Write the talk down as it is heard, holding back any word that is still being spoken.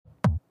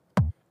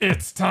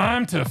It's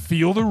time to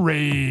feel the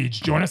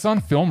rage. Join us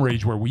on Film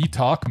Rage, where we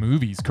talk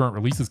movies, current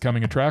releases,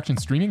 coming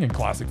attractions, streaming, and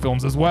classic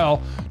films as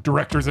well.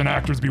 Directors and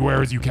actors,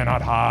 beware as you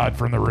cannot hide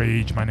from the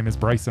rage. My name is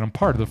Bryce, and I'm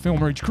part of the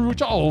Film Rage crew,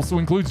 which also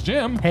includes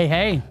Jim. Hey,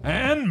 hey.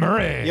 And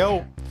Murray.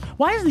 Yo.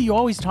 Why is it you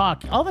always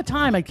talk all the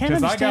time? I can't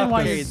understand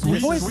why your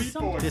voice is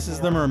so... This is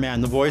the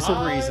Merman, the voice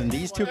of reason.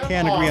 These two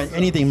can't agree on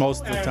anything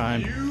most of the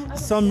time.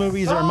 Some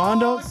movies are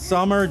Mondo,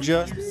 some are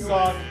just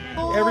suck.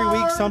 Every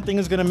week something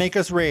is going to make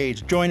us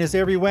rage. Join us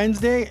every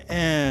Wednesday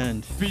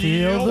and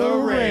Feel the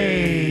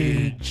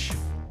rage.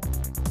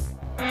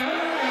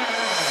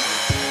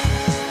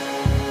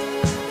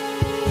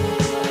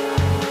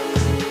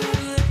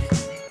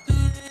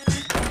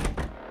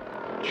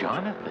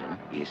 Jonathan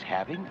is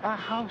having a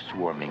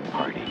housewarming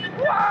party.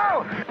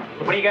 Whoa!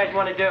 What do you guys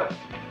want to do?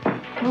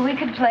 Well, we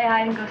could play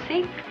hide and go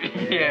seek.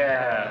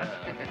 Yeah.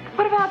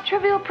 What about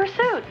Trivial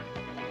Pursuit?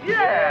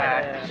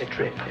 Yeah. It's a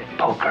trick.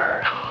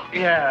 Poker.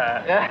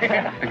 Yeah.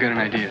 I got an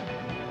idea.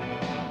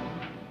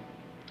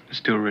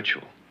 Let's do a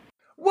ritual.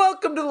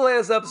 Welcome to the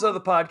latest episode of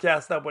the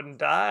podcast that wouldn't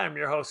die. I'm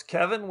your host,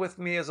 Kevin. With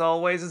me, as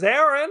always, is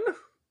Aaron.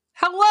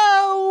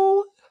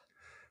 Hello!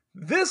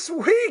 This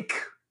week,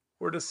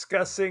 we're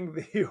discussing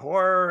the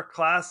horror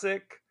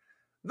classic,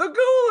 The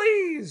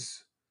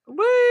Ghoulies.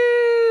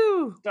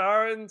 Woo!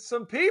 Starring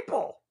some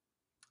people.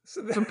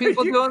 So Some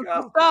people doing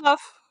some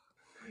stuff.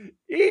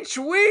 Each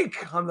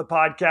week on the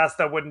podcast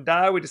that wouldn't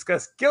die, we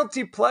discuss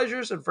guilty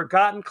pleasures and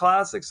forgotten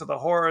classics of the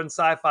horror and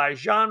sci-fi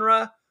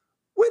genre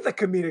with a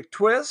comedic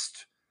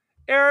twist.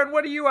 Aaron,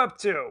 what are you up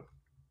to?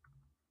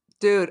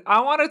 Dude,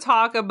 I want to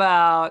talk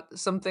about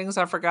some things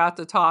I forgot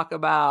to talk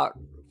about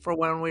for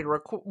when we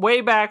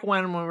way back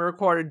when we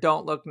recorded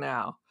Don't Look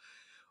Now.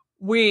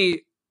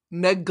 We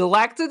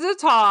neglected to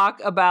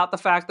talk about the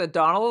fact that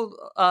Donald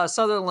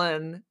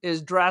Sutherland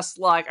is dressed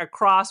like a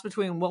cross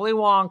between Willy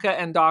Wonka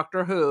and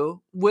Doctor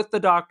Who with the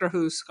Doctor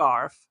Who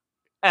scarf,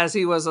 as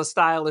he was a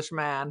stylish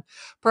man.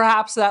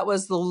 Perhaps that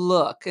was the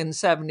look in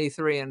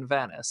 73 in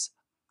Venice.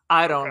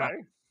 I don't know.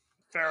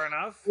 Fair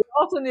enough. We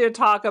also need to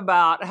talk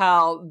about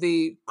how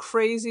the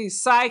crazy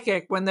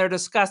psychic, when they're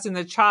discussing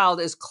the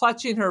child, is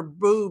clutching her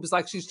boobs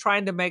like she's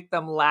trying to make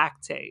them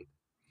lactate.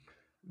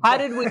 How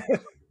did we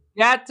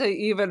get to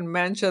even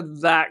mention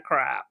that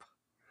crap?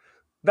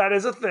 That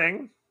is a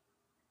thing.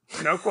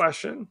 No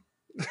question.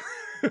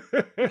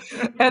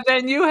 And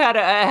then you had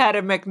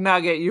a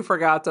McNugget you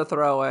forgot to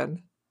throw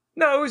in.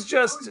 No, it was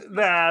just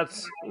that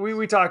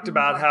we talked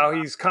about how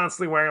he's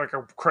constantly wearing like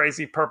a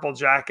crazy purple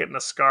jacket and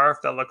a scarf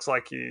that looks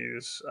like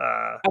he's...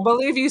 I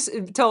believe you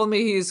told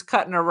me he's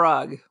cutting a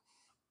rug.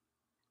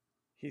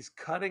 He's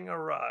cutting a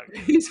rug.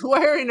 He's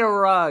wearing a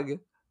rug.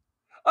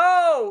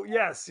 Oh,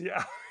 yes,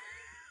 yeah.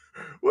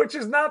 Which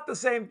is not the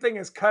same thing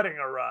as cutting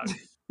a rug.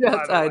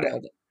 Yes, I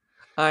know.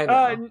 I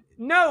know.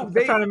 No,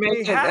 they're trying to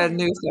make it a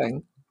new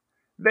thing.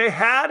 They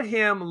had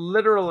him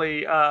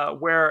literally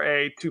wear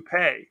a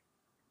toupee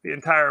the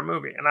entire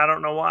movie, and I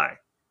don't know why.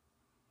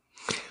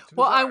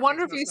 Well, I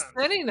wonder if he's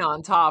sitting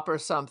on top or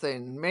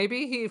something.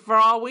 Maybe he, for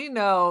all we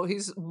know,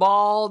 he's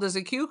bald as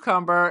a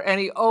cucumber, and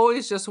he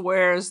always just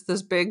wears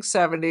this big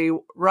 70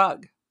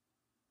 rug.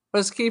 What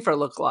does Kiefer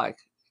look like?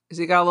 Has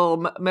he got a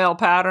little male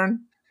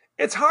pattern?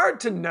 It's hard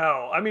to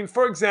know. I mean,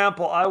 for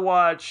example, I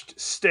watched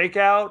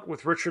Stakeout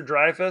with Richard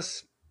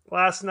Dreyfuss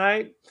last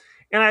night,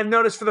 and I've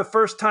noticed for the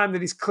first time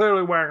that he's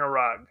clearly wearing a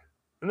rug.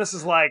 And this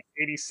is like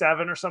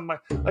 87 or something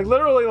like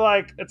literally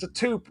like it's a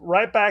tube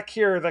right back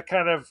here that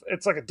kind of,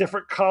 it's like a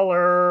different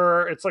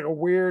color. It's like a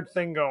weird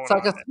thing going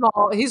on. It's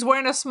like he's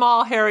wearing a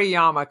small hairy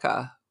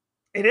yarmulke.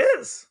 It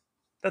is.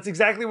 That's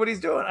exactly what he's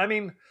doing. I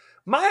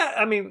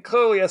mean,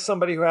 clearly as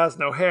somebody who has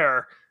no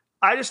hair,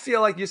 I just feel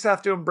like you just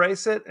have to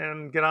embrace it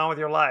and get on with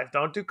your life.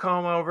 Don't do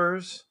comb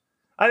overs.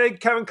 I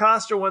think Kevin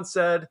Costner once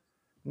said,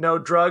 no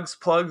drugs,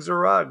 plugs, or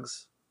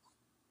rugs.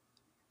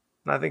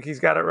 And I think he's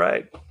got it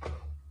right.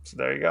 So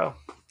there you go.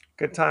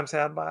 Good times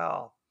had by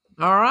all.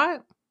 All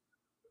right.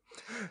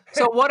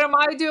 So what am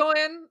I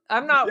doing?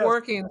 I'm not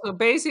working. So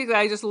basically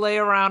I just lay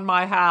around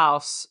my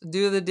house,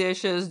 do the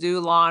dishes, do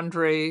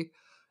laundry,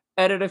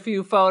 edit a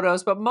few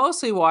photos, but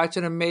mostly watch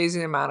an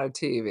amazing amount of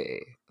TV.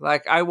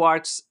 Like I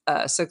watched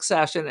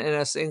Succession in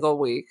a single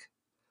week.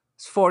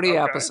 It's 40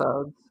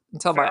 episodes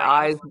until my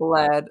eyes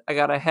bled. I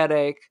got a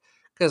headache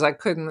because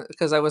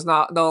I was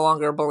no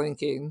longer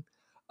blinking.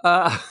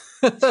 I'm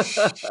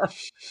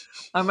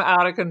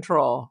out of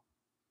control.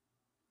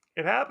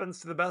 It happens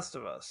to the best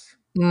of us.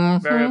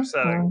 Mm-hmm, Very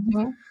upsetting.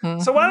 Mm-hmm.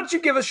 So why don't you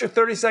give us your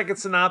 30-second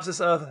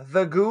synopsis of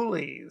The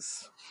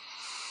Ghoulies?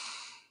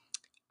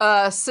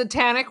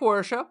 Satanic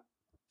worship.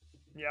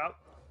 Yep.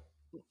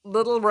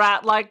 Little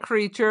rat-like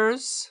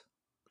creatures.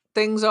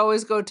 Things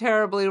always go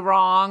terribly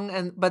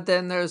wrong, but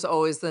then there's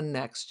always the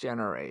next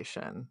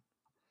generation.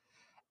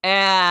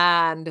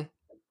 And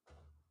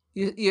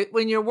you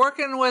when you're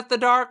working with the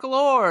Dark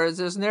Lords,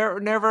 there's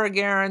never a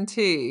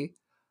guarantee.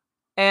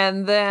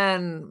 And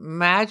then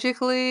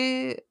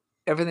magically,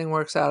 everything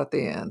works out at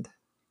the end.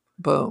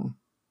 Boom.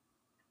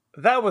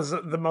 That was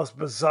the most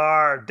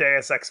bizarre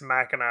Deus Ex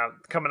Machina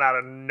coming out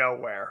of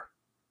nowhere.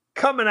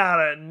 coming out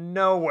of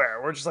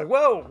nowhere. We're just like,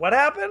 whoa, what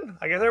happened?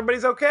 I guess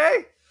everybody's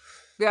okay.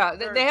 Yeah,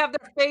 they have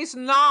their face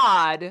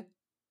nod,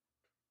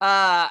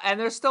 and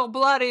they're still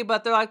bloody,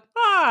 but they're like,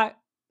 all right,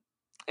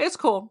 it's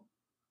cool.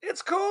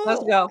 It's cool.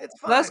 Let's go. It's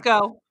fine. Let's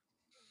go.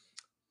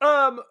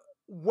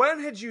 When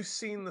had you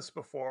seen this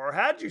before? Or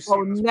had you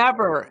seen this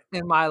never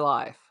in my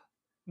life.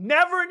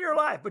 Never in your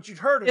life, but you'd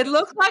heard of it. It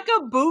looks like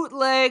a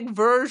bootleg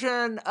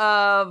version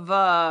of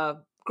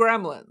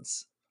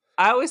Gremlins.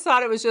 I always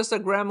thought it was just a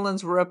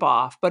Gremlins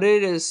ripoff, but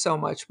it is so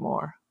much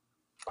more.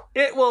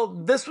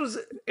 This was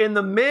in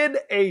the mid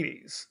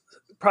 80s,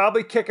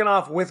 probably kicking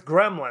off with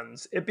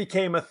Gremlins. It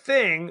became a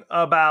thing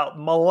about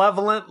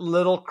malevolent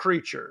little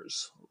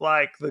creatures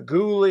like the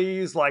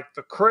Ghoulies, like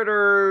the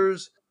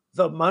Critters,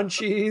 the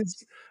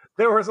Munchies.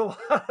 There was a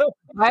lot of...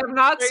 I have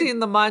not seen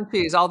the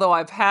Munchies, although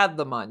I've had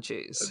the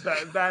Munchies.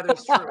 That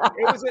is true.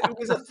 It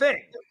was a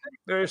thing.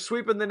 They're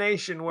sweeping the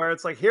nation where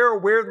it's like, here are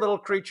weird little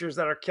creatures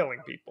that are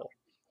killing people.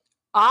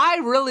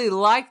 I really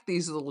like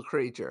these little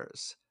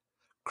creatures.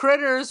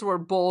 Critters were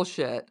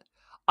bullshit.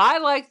 I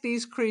like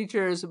these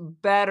creatures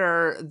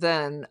better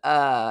than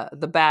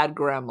the bad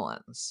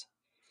Gremlins.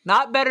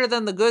 Not better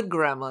than the good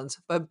Gremlins,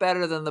 but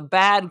better than the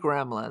bad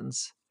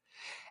Gremlins.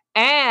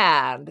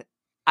 And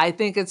I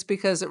think it's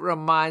because it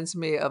reminds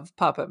me of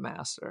Puppet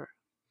Master.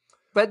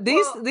 But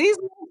these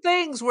little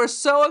things were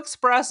so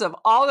expressive.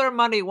 All their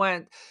money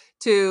went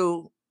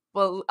to,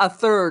 a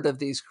third of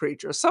these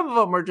creatures. Some of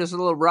them were just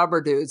little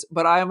rubber dudes,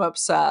 but I am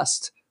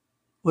obsessed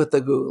with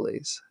the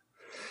Ghoulies.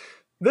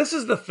 This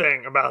is the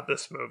thing about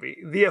this movie.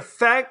 The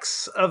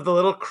effects of the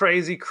little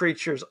crazy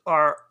creatures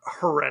are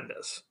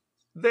horrendous.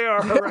 They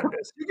are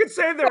horrendous. You could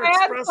say they're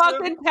expressive.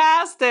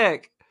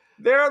 Fantastic.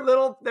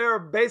 They're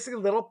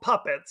basically little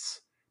puppets,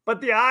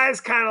 but the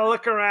eyes kind of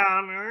look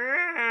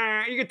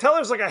around. You can tell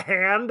there's like a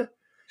hand.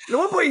 At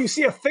one point you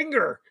see a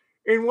finger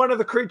in one of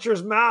the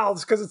creatures'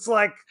 mouths because it's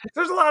like,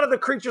 there's a lot of the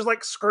creatures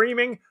like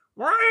screaming,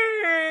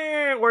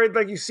 where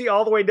like you see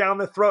all the way down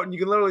the throat and you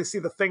can literally see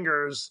the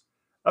fingers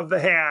of the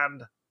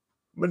hand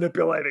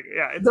manipulating.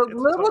 Yeah, the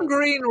little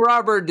green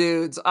rubber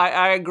dudes,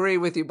 I agree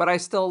with you, but I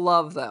still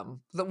love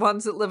them. The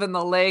ones that live in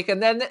the lake,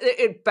 and then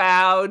it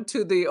bowed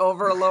to the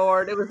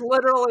overlord. It was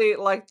literally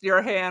like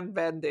your hand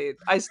bending.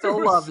 I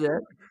still loved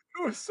it.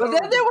 So but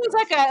then there was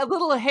like a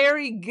little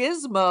hairy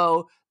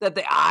gizmo that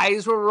the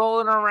eyes were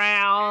rolling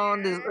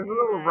around, his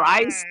little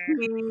rice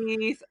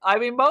teeth. I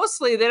mean,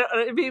 mostly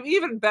it'd be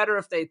even better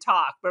if they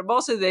talk, but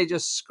mostly they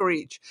just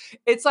screech.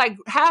 It's like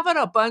having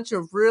a bunch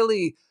of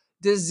really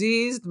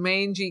diseased,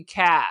 mangy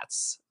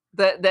cats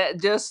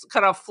that just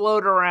kind of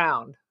float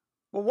around.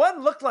 Well,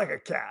 one looked like a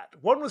cat.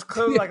 One was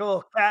clearly like a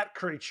little cat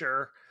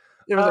creature.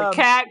 There was a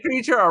cat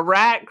creature, a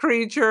rat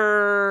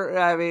creature.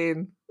 I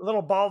mean, a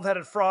little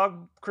bald-headed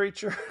frog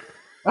creature.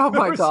 Oh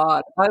my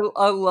God.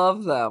 I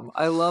love them.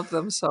 I love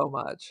them so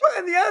much.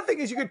 And the other thing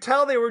is you could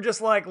tell they were just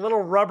like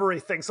little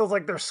rubbery things. So it's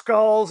like their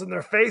skulls and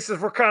their faces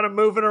were kind of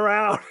moving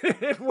around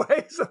in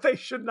ways that they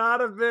should not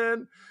have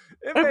been.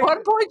 At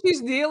one point,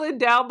 she's kneeling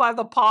down by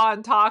the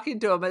pond talking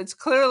to him. It's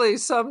clearly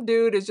some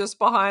dude is just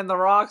behind the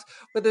rocks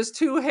with his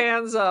two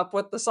hands up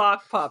with the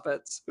sock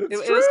puppets. It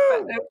was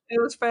fantastic.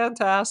 It was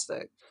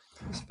fantastic.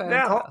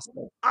 Now,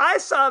 I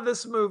saw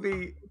this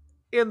movie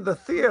in the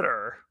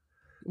theater.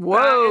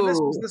 Whoa.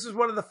 This was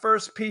one of the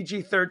first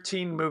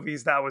PG-13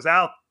 movies that was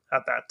out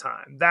at that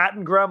time. That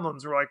and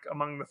Gremlins were like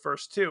among the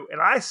first two.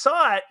 And I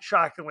saw it,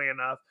 shockingly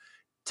enough.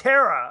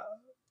 Tara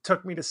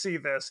took me to see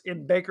this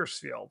in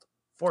Bakersfield.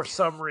 For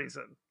some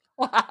reason.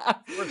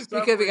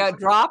 Because we got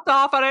dropped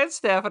off at Aunt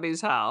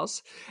Stephanie's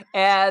house.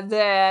 And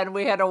then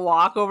we had to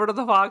walk over to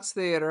the Fox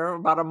Theater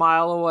about a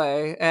mile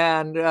away.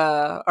 And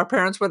our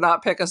parents would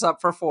not pick us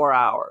up for 4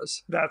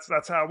 hours.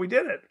 That's how we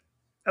did it.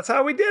 That's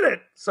how we did it.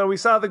 So we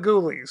saw the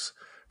Ghoulies.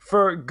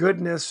 For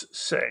goodness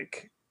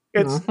sake.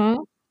 It's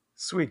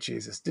sweet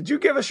Jesus. Did you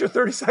give us your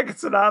 30-second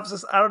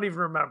synopsis? I don't even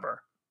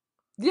remember.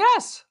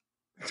 Yes.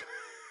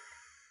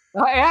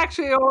 I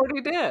actually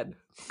already did.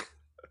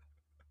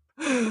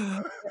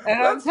 And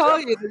I'm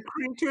telling you, the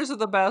creatures are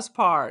the best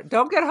part.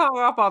 Don't get hung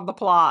up on the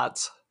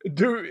plots.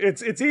 Dude,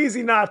 it's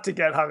easy not to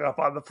get hung up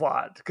on the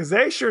plot because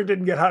they sure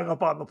didn't get hung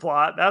up on the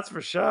plot. That's for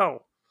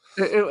sure.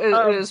 It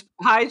was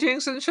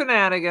hijinks and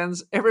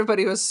shenanigans.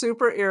 Everybody was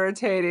super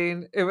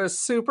irritating. It was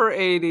super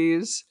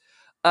 80s.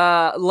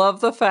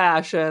 Love the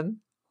fashion.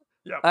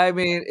 Yep. I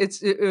mean,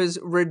 it was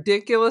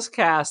ridiculous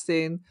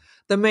casting.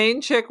 The main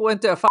chick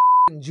went to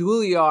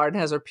Juilliard and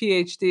has her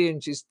PhD,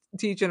 and she's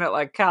teaching at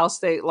like Cal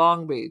State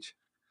Long Beach.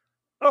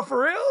 Oh,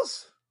 for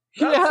reals?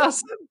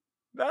 Yes.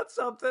 That's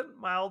something.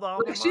 My old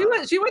alma mater.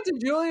 She went to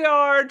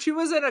Juilliard. She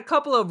was in a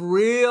couple of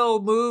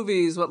real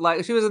movies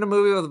she was in a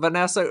movie with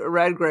Vanessa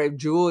Redgrave,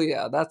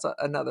 Julia. That's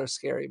another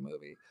scary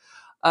movie.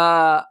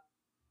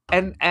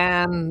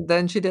 And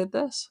then she did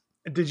this.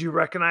 Did you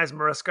recognize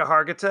Mariska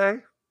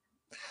Hargitay?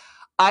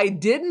 I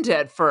didn't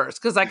at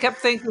first because I kept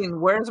thinking,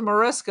 "Where's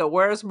Mariska?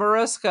 Where's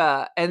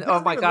Mariska?" And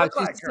oh my God,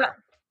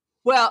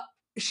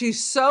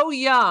 she's so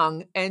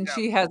young, and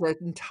she has an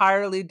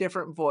entirely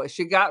different voice.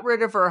 She got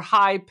rid of her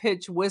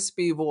high-pitched,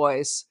 wispy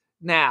voice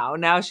now.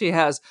 Now she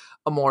has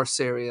a more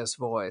serious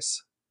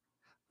voice.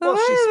 Well,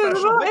 she's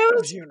special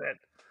victims was, unit.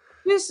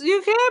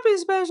 You can't be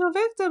special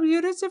victim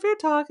units if you're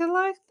talking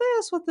like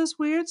this with this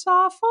weird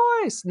soft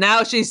voice.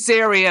 Now she's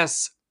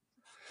serious.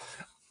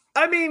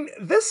 I mean,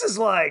 this is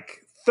like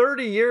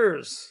 30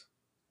 years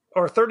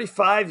or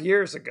 35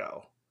 years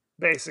ago,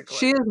 basically.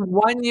 She is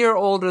 1 year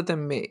older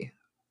than me.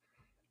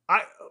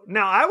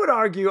 I would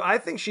argue, I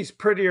think she's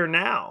prettier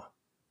now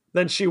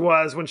than she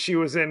was when she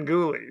was in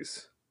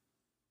Ghoulies.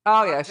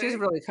 Oh, yeah. She's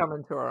really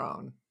coming to her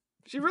own.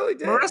 She really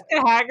did. Mariska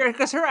Hargitay,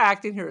 because her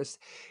acting here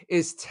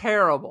is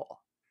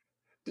terrible.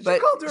 Did you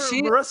call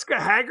her Mariska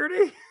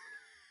Hargitay?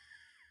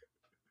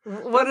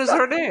 What is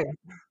her name?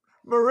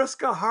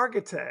 Mariska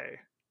Hargitay.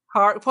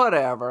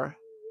 Whatever.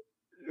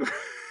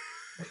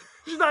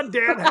 She's not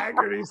Dan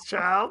Haggerty's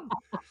child.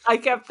 I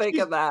kept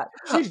thinking that.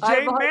 She's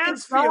Jane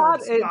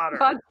Mansfield's daughter. It's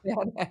not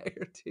Dan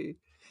Haggerty.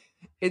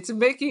 It's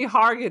Mickey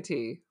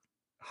Hargitay.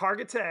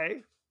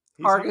 Hargitay.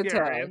 He's Hargitay.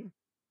 Hungarian.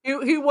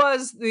 He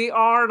was the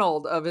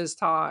Arnold of his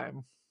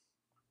time.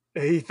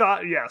 He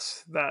thought,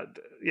 yes,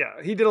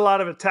 he did a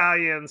lot of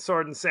Italian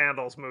sword and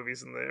sandals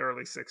movies in the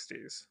early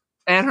 60s.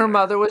 And her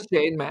mother was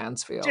Jane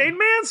Mansfield. Jane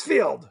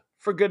Mansfield,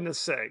 for goodness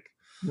sake.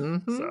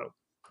 Mm-hmm. So,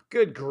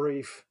 good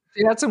grief.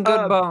 She had some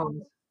good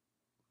bones.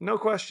 No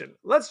question.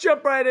 Let's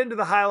jump right into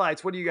the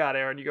highlights. What do you got,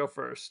 Aaron? You go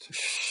first.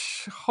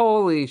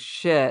 Holy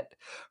shit.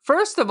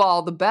 First of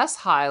all, the best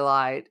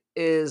highlight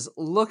is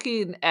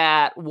looking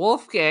at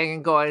Wolfgang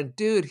and going,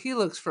 dude, he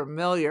looks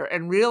familiar,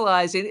 and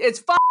realizing it's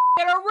fucking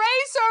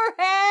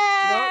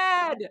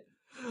Eraserhead!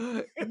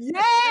 Nope.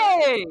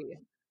 Yay!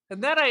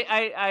 And then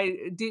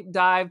I deep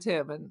dived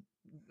him, and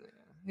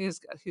he's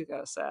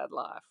got a sad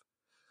laugh.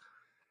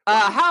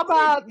 How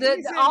about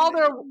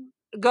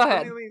go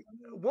ahead.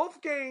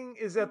 Wolfgang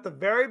is at the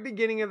very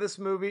beginning of this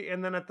movie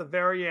and then at the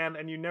very end,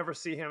 and you never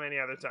see him any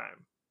other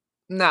time.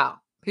 No,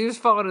 he was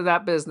phoning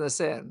that business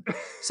in.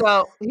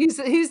 So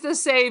he's the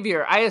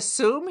savior. I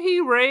assume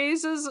he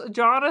raises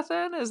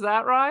Jonathan. Is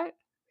that right?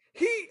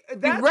 He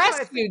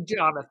rescued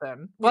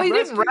Jonathan. Well, he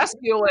didn't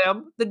rescue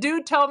him. The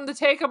dude told him to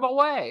take him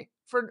away.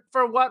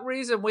 For what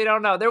reason, we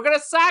don't know. They were going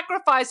to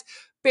sacrifice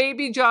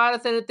baby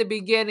Jonathan at the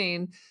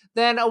beginning.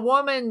 Then a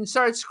woman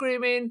starts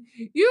screaming,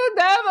 "You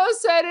never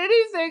said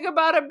anything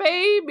about a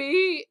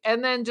baby,"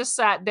 and then just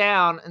sat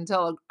down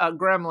until a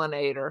gremlin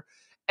ate her.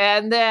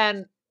 And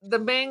then the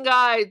main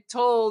guy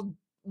told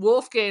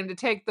Wolfgang to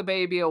take the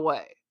baby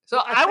away. So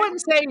I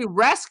wouldn't say he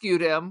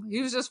rescued him.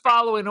 He was just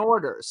following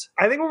orders.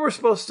 I think what we're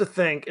supposed to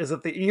think is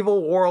that the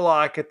evil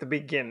warlock at the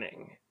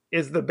beginning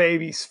is the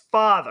baby's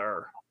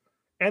father,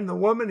 and the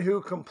woman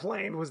who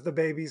complained was the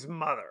baby's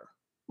mother.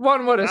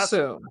 One would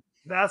assume.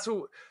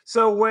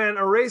 So when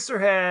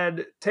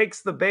Eraserhead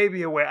takes the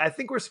baby away, I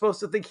think we're supposed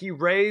to think he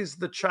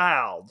raised the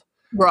child.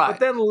 Right. But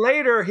then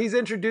later he's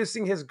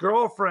introducing his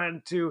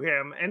girlfriend to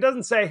him and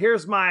doesn't say,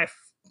 "Here's my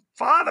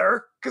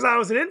father," because I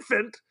was an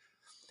infant.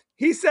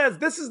 He says,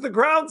 "This is the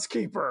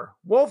groundskeeper,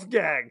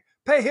 Wolfgang.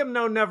 Pay him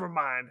no never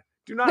mind.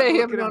 Do not pay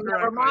look him at him no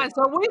never directly." mind.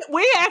 So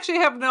we actually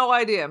have no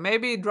idea.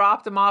 Maybe he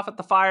dropped him off at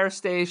the fire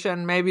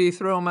station. Maybe he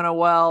threw him in a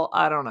well.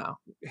 I don't know.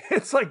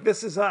 It's like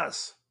This Is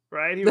Us.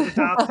 Right? He was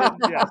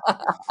adopted. Yes.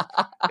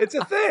 It's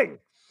a thing.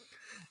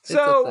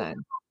 So,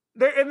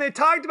 they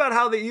talked about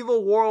how the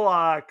evil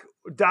warlock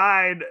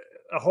died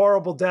a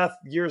horrible death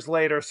years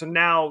later. So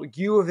now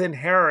you have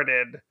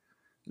inherited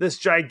this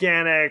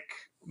gigantic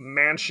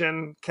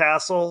mansion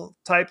castle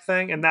type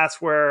thing. And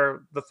that's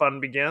where the fun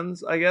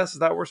begins, I guess. Is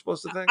that what we're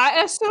supposed to think?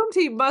 I assumed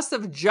he must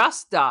have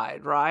just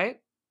died, right?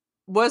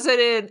 Was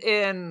it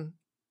in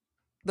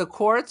the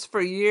courts for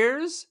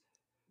years?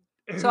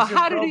 So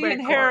how did he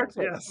inherit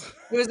it? Yes.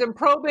 It was in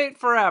probate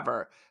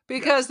forever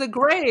because the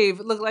grave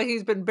looked like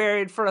he's been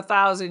buried for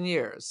 1,000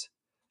 years.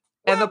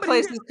 And the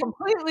place is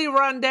completely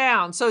run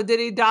down. So did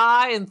he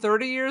die and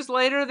 30 years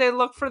later they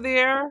look for the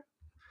heir?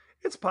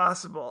 It's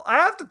possible. I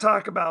have to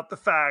talk about the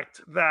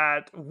fact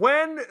that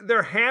when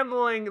they're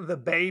handling the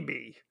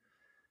baby,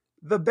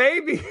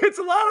 it's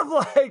a lot of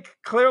like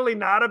clearly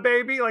not a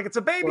baby. Like it's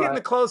a baby in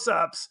the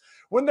close-ups.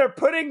 When they're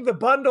putting the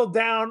bundle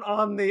down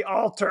on the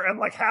altar and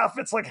like half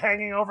it's like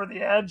hanging over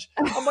the edge,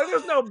 I'm like,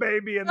 there's no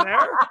baby in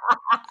there.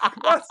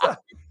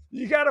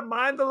 You got to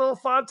mind the little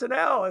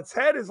fontanelle. Its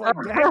head is like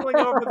dangling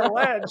over the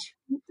ledge.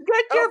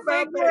 Get your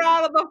finger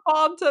out of the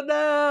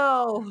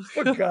fontanelle.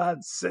 For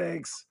God's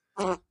sakes.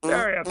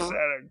 Very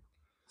upsetting.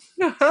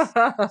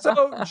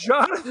 So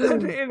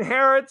Jonathan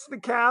inherits the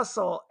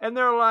castle and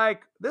they're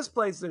like, this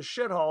place is a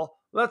shithole.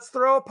 Let's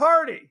throw a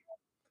party.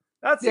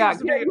 That seems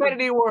to can't get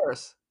any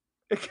worse.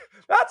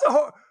 That's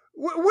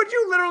would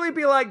you literally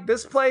be like,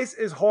 this place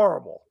is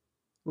horrible.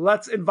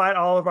 Let's invite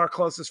all of our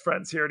closest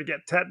friends here to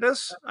get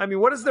tetanus? I mean,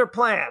 what is their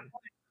plan?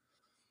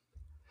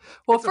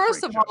 Well,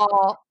 first of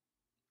all,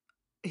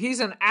 he's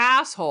an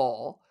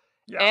asshole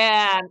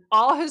and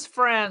all his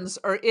friends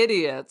are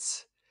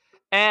idiots.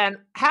 And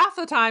half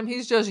the time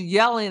he's just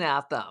yelling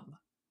at them.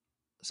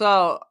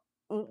 So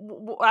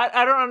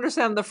I don't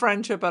understand the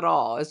friendship at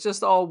all. It's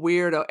just all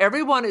weirdo.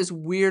 Everyone is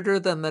weirder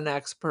than the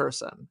next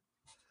person.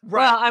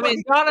 Well, I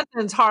mean,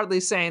 Jonathan's hardly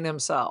sane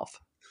himself.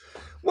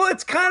 Well,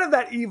 it's kind of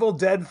that Evil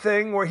Dead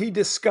thing where he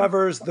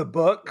discovers the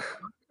book.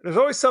 There's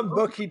always some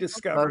book he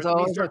discovers. There's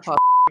always a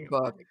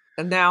book.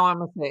 And now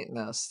I'm a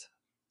Satanist.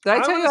 Did I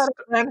tell you I had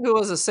a friend who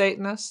was a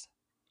Satanist?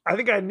 I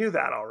think I knew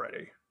that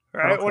already.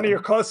 Right? Okay. One of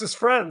your closest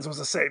friends was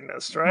a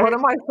Satanist, right? One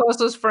of my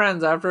closest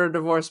friends after a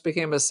divorce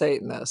became a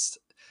Satanist.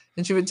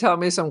 And she would tell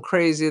me some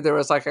crazy, there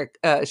was like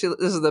this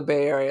is the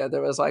Bay Area,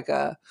 there was like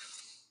a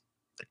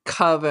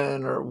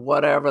coven or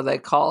whatever they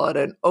call it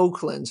in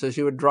Oakland. So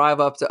she would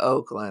drive up to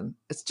Oakland.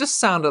 It just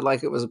sounded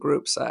like it was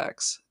group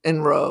sex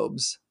in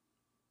robes.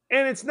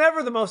 And it's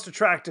never the most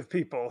attractive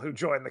people wwhen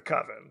join the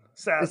coven.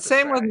 It's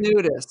same with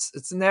nudists.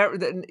 It's never.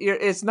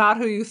 It's not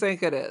who you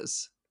think it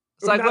is.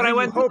 It's like when I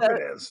went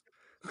to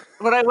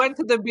when I went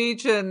to the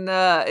beach in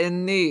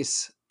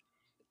Nice.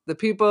 The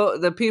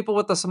people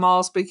with the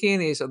smallest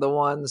bikinis are the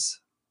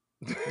ones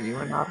you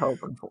were not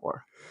hoping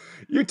for.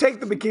 You take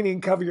the bikini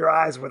and cover your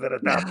eyes with it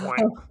at that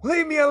point.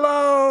 Leave me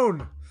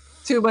alone.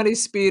 Too many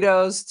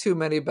Speedos, too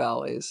many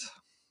bellies.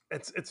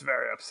 It's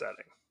very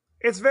upsetting.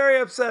 It's very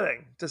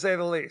upsetting, to say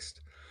the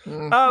least.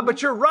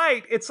 But you're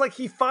right. It's like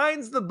he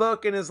finds the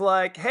book and is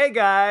like, hey,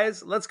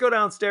 guys, let's go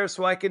downstairs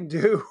so I can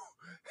do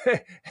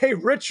a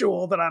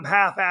ritual that I'm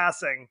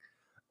half-assing.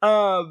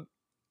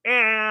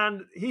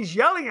 And he's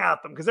yelling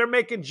at them because they're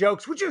making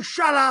jokes. Would you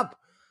shut up?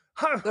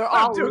 They're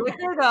all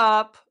liquored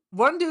up.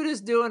 One dude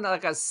is doing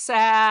like a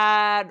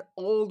sad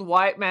old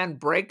white man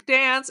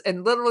breakdance,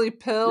 and literally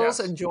pills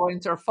and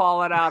joints are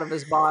falling out of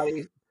his body.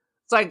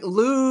 It's like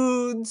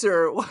lewds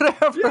or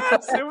whatever.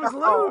 Yes, it was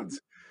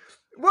lewds.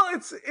 Well,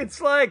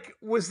 it's like,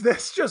 was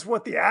this just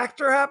what the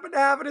actor happened to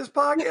have in his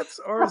pockets,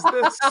 or is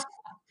this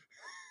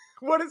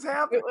what is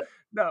happening?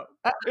 No,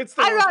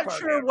 I'm not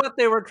sure what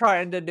they were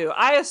trying to do.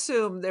 I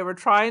assume they were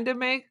trying to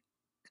make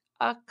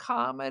a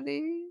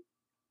comedy.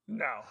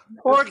 No.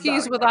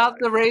 Porky's without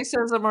the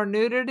racism or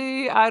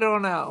nudity? I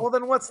don't know. Well,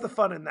 then what's the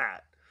fun in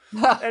that?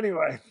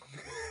 Anyway,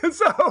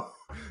 so,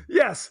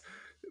 yes.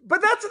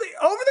 But that's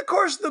over the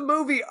course of the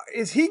movie,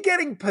 is he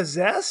getting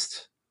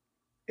possessed?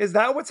 Is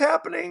that what's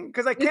happening?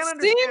 Because I can't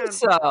understand. Seems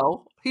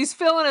so. He's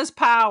feeling his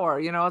power.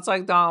 You know, it's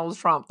like Donald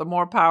Trump. The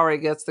more power he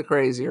gets, the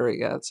crazier he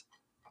gets.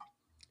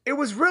 It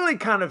was really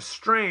kind of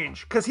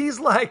strange because he's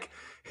like,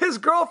 his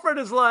girlfriend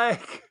is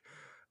like,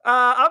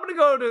 I'm going to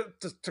go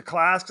to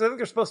class because I think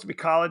they're supposed to be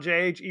college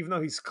age, even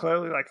though he's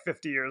clearly like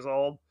 50 years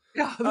old.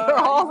 Yeah, they're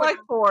all like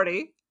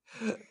 40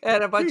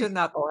 and a bunch of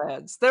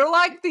knuckleheads. They're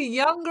like the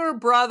younger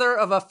brother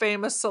of a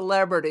famous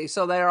celebrity.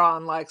 So they're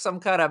on like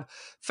some kind of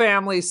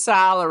family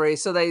salary.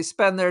 So they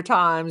spend their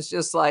times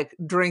just like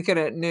drinking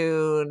at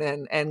noon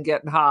and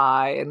getting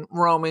high and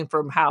roaming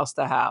from house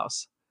to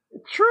house.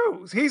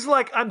 True. He's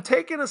like, I'm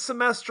taking a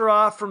semester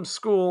off from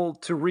school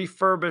to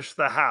refurbish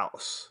the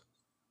house.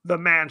 The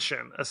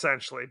mansion,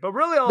 essentially. But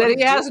really,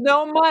 he has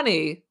no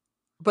money,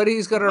 but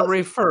he's going to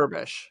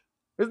refurbish.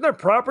 Isn't there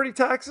property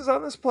taxes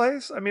on this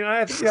place? I mean,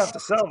 I think you have to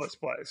sell this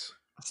place.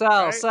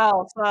 Sell.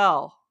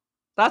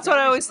 That's what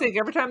I always think.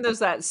 Every time there's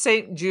that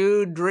St.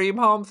 Jude dream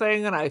home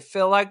thing and I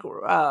feel like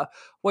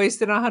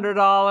wasting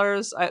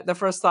 $100, the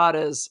first thought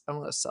is, I'm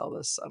going to sell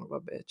this son of a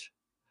bitch.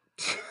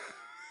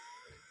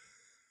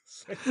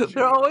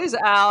 They're always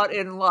out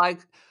in like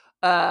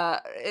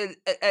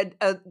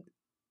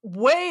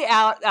way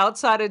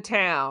outside of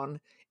town.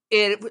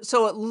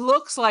 So it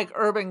looks like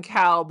Urban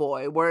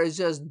Cowboy, where it's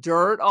just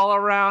dirt all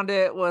around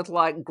it with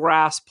like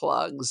grass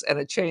plugs and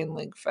a chain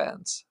link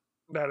fence.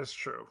 That is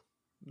true.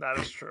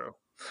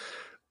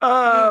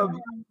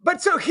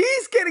 But so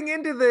he's getting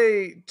into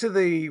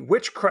the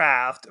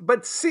witchcraft,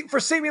 but for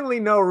seemingly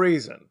no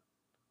reason.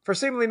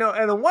 And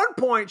at one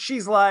point,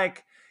 she's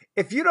like,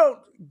 "If you don't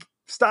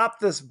stop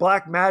this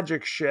black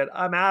magic shit,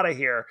 I'm out of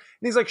here."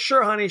 And he's like,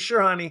 sure, honey.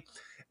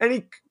 And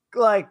he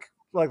like,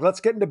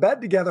 let's get into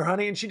bed together,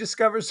 honey. And she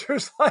discovers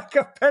there's like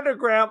a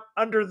pentagram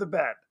under the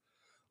bed.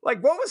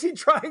 Like, what was he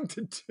trying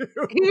to do?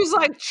 He was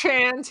like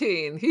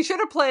chanting. He should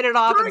have played it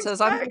off and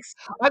says, I'm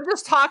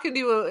just talking to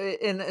you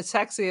in a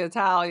sexy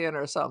Italian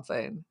or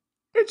something.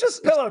 It's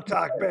just pillow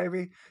talk,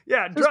 baby.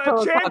 Yeah,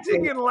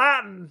 chanting in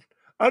Latin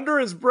under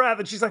his breath.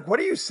 And she's like,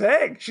 what are you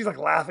saying? She's like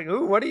laughing.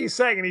 Ooh, what are you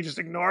saying? And he just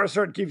ignores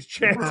her and keeps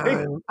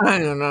chanting.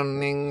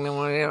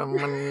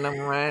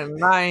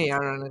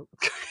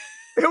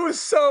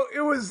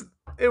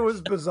 It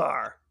was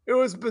bizarre. It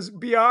was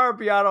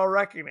beyond all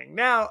reckoning.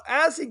 Now,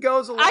 as he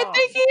goes along, I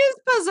think he is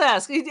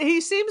possessed.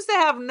 He seems to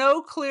have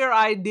no clear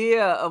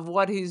idea of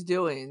what he's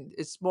doing.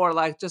 It's more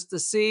like just to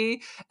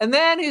see. And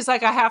then he's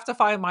like, I have to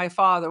find my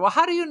father. Well,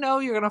 how do you know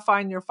you're going to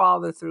find your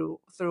father through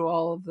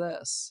all of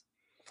this?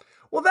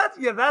 Well, that's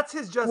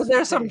his justification. Was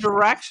there some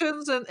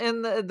directions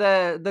in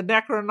the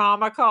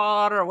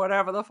Necronomicon or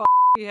whatever the fuck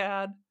he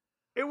had?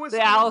 It was the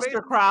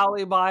Aleister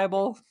Crowley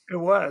Bible. It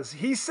was.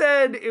 He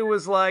said it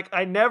was like,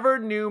 I never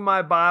knew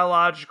my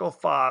biological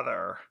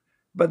father,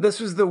 but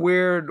this was the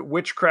weird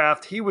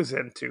witchcraft he was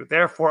into.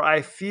 Therefore,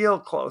 I feel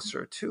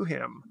closer to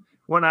him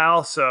when I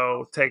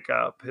also take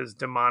up his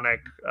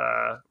demonic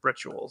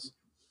rituals.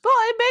 Well,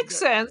 it makes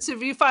sense.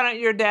 If you find out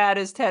your dad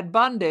is Ted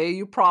Bundy,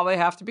 you probably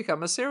have to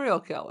become a serial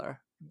killer.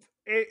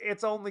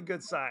 It's only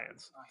good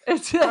science.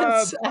 That's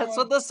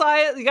what the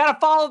science. You got to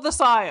follow the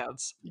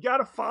science. You got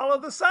to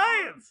follow the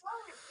science.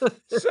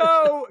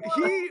 So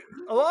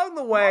along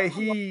the way,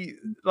 he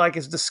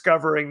is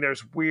discovering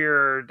there's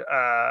weird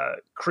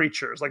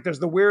creatures. Like there's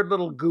the weird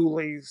little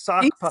ghoulie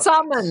sock puppets.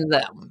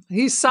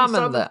 He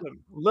summoned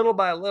them little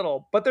by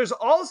little. But there's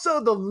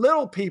also the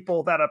little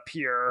people that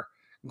appear,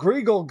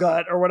 Greagle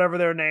Gut or whatever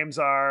their names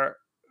are,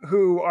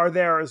 who are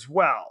there as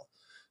well.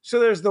 So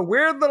there's the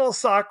weird little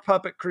sock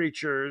puppet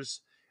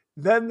creatures.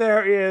 Then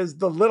there is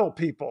the little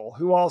people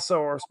who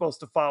also are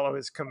supposed to follow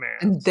his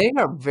commands. And they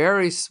are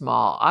very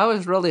small. I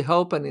was really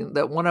hoping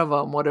that one of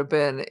them would have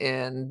been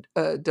in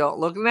Don't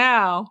Look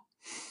Now.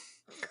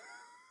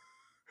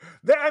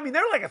 They're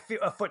like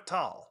a foot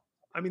tall.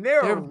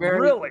 They're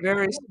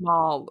very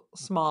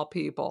small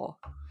people.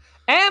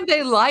 And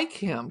they like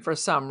him for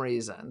some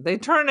reason. They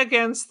turn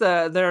against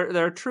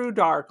their true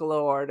Dark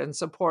Lord and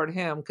support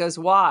him. Because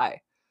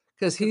why?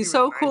 Because he's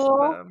so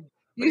cool.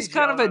 He's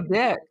kind of a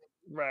dick.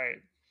 Right.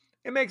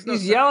 It makes no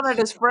sense. He's yelling at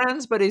his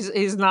friends, but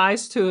he's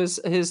nice to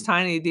his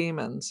tiny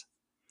demons.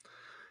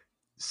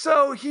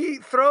 So he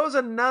throws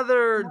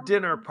another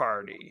dinner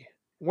party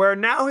where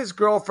now his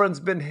girlfriend's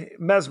been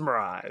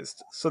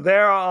mesmerized.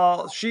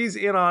 So she's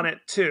in on it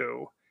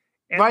too.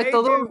 And right, the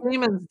little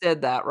demons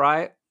did that,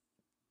 right?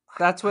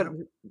 That's what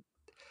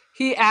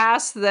he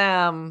asked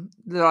them.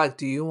 They're like,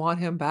 "Do you want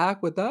him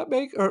back? Would that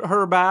make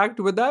her back?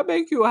 Would that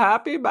make you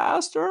happy,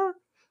 master?"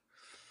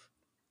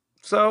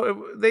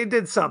 So they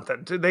did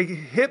something. They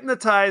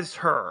hypnotized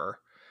her.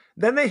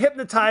 Then they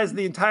hypnotized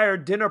the entire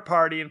dinner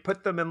party and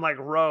put them in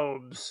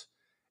robes.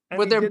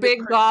 With their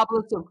big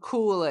goblets of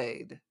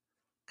Kool-Aid.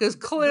 Because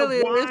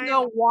clearly there's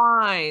no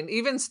wine.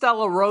 Even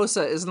Stella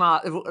Rosa is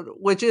not,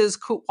 which is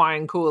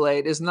wine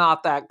Kool-Aid, is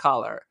not that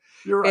color.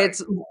 You're right.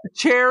 It's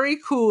cherry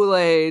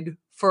Kool-Aid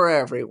for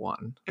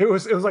everyone. It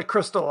was like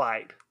Crystal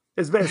Light.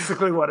 Is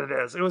basically what it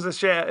is. It was a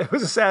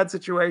sad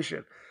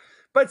situation.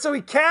 But so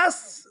he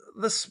casts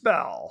the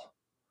spell.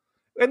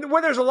 And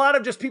when there's a lot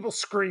of just people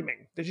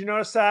screaming. Did you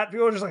notice that?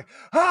 People are just like,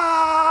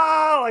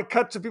 ah,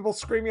 cut to people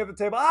screaming at the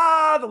table.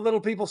 Ah, the little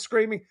people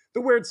screaming.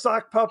 The weird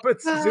sock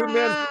puppets zoom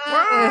in.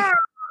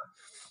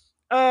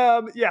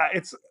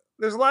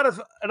 There's a lot of,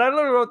 and I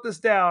literally wrote this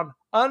down,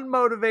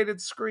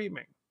 unmotivated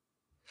screaming.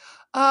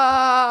 There's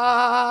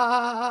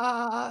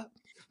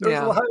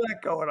a lot of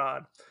that going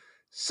on.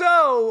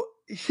 So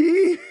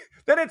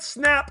then it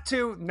snapped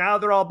to, now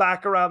they're all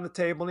back around the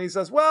table, and he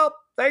says, well,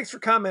 thanks for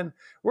coming.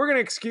 We're going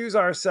to excuse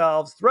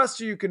ourselves. The rest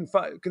of you can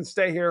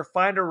stay here,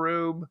 find a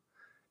room,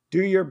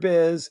 do your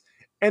biz.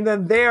 And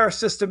then they are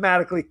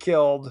systematically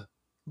killed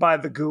by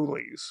the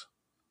Ghoulies,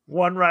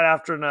 one right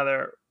after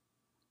another,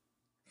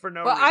 for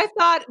no reason.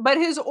 But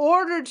his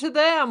order to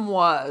them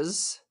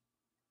was,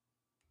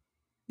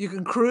 you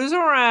can cruise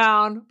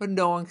around, but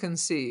no one can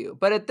see you.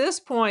 But at this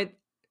point,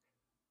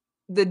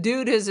 the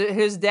dude,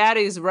 his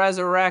daddy's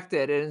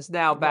resurrected and is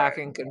now back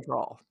in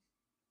control.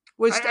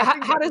 Which,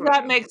 how does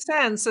that make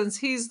sense since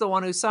he's the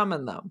one who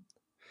summoned them?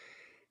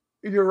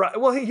 You're right.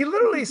 Well, he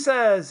literally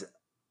says,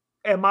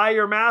 am I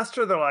your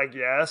master? They're like,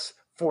 yes.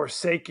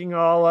 Forsaking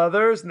all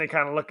others. And they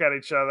kind of look at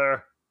each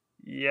other.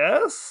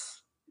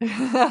 Yes.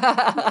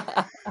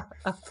 But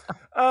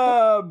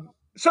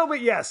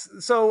yes.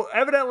 So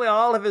evidently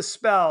all of his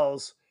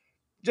spells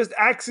just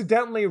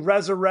accidentally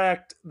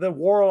resurrect the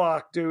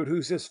warlock dude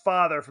who's his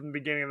father from the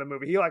beginning of the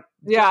movie. I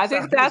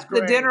think that's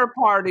the dinner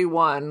party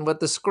one with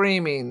the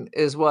screaming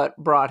is what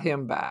brought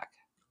him back.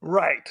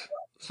 Right.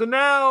 So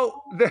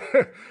now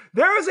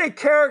there is a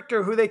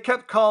character who they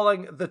kept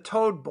calling the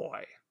Toad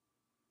Boy.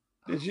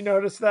 Did you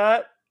notice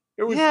that?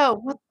 It was, he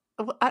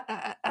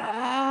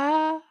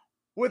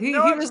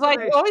was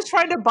always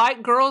trying to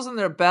bite girls in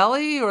their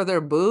belly or their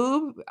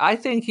boob. I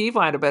think he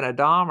might have been a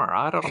Dahmer.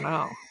 I don't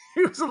know.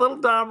 He was a little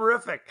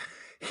Dahmerific.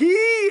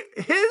 He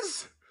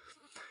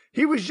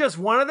was just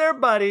one of their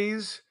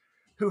buddies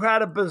who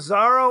had a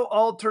bizarro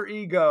alter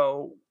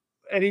ego,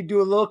 and he'd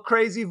do a little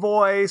crazy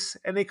voice,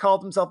 and he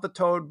called himself the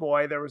Toad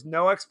Boy. There was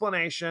no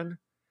explanation.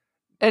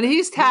 And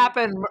he's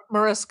tapping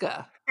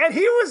Mariska. And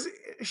he was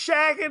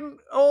shagging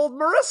old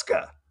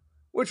Mariska,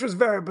 which was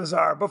very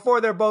bizarre,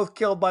 before they're both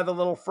killed by the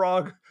little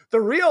frog.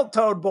 The real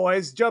Toad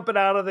Boys jumping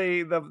out of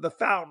the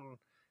fountain.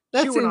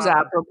 That seems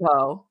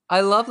apropos.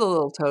 I love the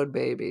little toad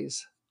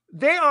babies.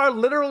 They are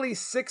literally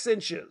 6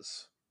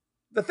 inches.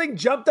 The thing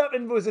jumped up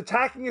and was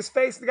attacking his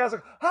face. The guy's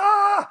like,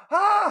 ah,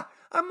 ah.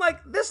 I'm like,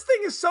 this thing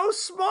is so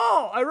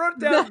small. I wrote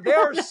it down.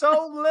 They're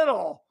so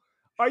little.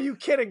 Are you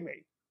kidding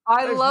me?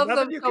 I love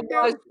them so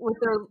much with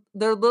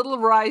their little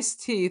rice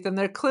teeth, and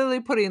they're clearly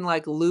putting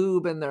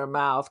lube in their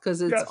mouth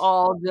because it's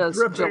all just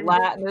dripping,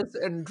 gelatinous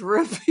and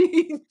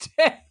dripping.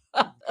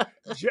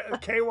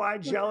 KY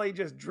jelly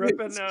just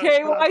dripping.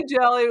 KY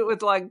jelly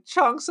with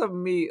chunks of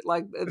meat.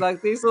 Like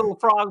these little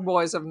frog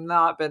boys have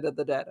not been to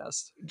the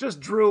dentist. Just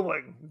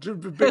drooling.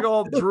 Big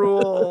old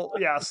drool.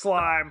 Yeah,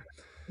 slime.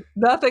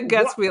 Nothing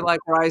gets me like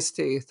rice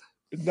teeth.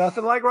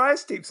 Nothing like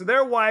rice team. So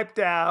they're wiped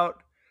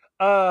out.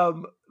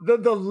 The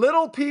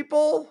little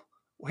people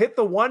hit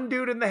the one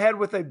dude in the head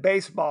with a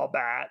baseball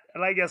bat,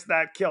 and I guess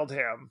that killed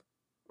him,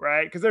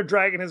 right? Because they're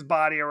dragging his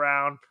body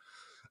around.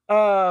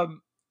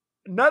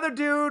 Another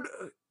dude,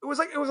 it was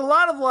a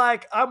lot of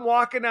like, I'm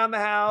walking down the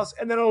house,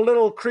 and then a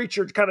little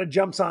creature kind of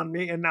jumps on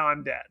me, and now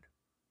I'm dead.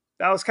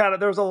 That was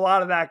there was a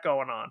lot of that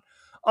going on.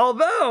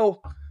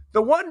 Although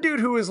the one dude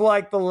who is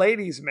like the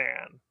ladies'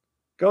 man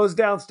goes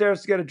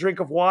downstairs to get a drink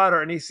of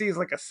water, and he sees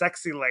like a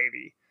sexy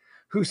lady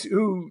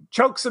who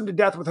chokes him to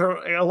death with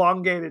her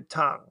elongated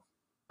tongue.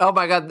 Oh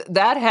my God,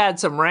 that had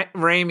some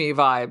Raimi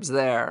vibes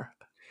there.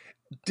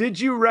 Did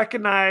you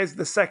recognize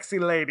the sexy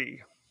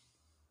lady?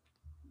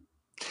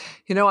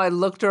 You know, I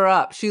looked her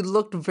up. She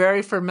looked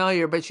very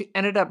familiar, but she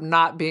ended up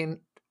not being.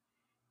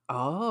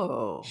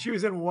 Oh. She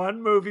was in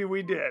one movie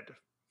we did.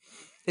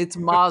 It's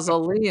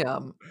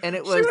Mausoleum. And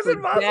it was, she was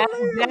in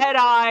Mausoleum.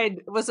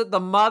 Dead-eyed. Was it the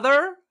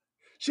mother?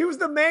 She was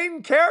the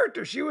main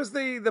character. She was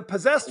the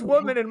possessed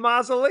woman in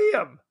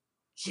Mausoleum.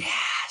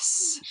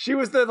 Yes. She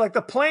was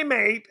the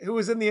playmate who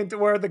was in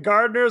where the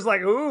gardener's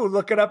like, ooh,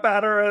 looking up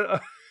at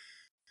her.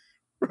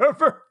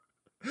 Remember?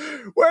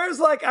 Whereas,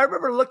 like, I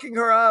remember looking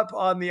her up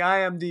on the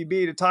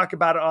IMDb to talk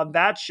about it on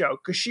that show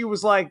because she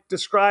was like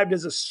described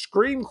as a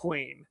scream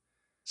queen.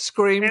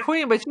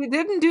 Queen, but she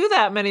didn't do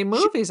that many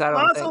movies, I don't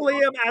think.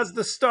 Mausoleum as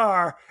the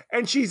star,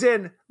 and she's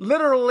in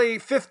literally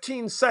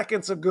 15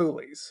 seconds of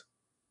Ghoulies.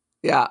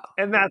 Yeah.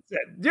 And that's it.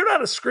 You're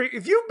not a scream.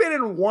 If you've been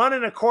in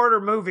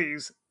 1.25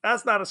 movies,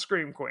 that's not a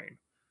scream queen.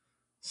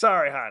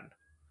 Sorry, hon.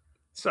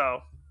 So.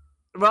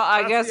 Well,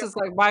 I guess it's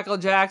like Michael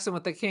Jackson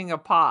with the King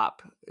of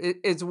Pop.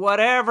 It's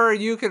whatever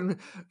you can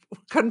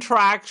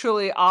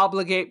contractually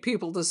obligate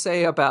people to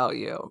say about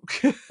you.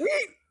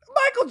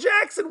 Michael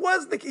Jackson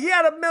he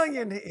had 1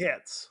 million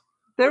hits.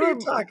 There what are were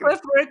you talking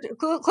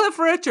about? Cliff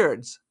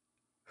Richards.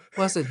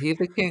 Wasn't he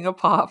the King of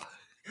Pop?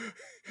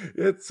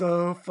 It's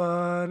so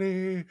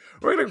funny.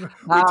 We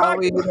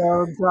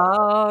don't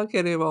talk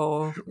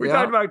anymore. We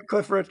talked about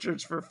Cliff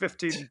Richards for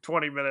 15,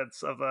 20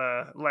 minutes of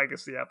a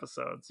legacy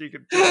episode. So you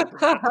can hear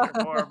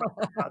more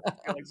about the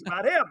feelings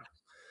about him.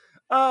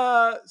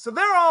 So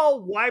they're all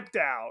wiped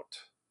out.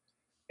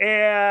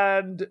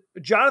 And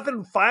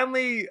Jonathan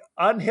finally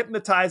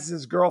unhypnotizes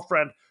his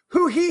girlfriend,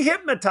 who he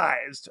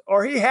hypnotized,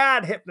 or he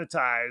had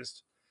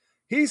hypnotized.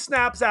 He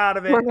snaps out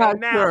of it. We're not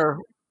sure.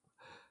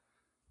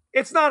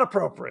 It's not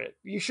appropriate.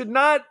 You should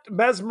not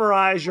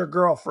mesmerize your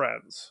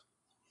girlfriends.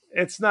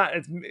 It's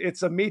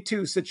a Me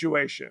Too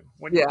situation.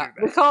 When you do that.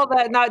 We call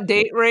that not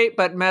date rape,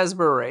 but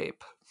mesmer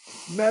rape.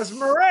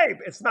 Mesmer rape.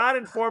 It's not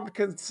informed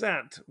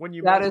consent when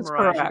you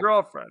mesmerize your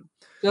girlfriend.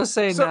 Just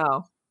say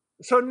no.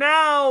 So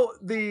now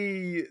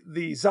the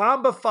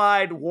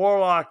zombified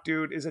warlock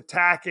dude is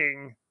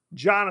attacking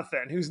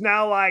Jonathan, who's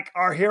now like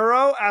our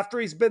hero after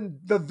he's been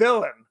the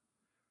villain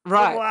for the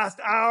last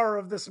hour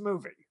of this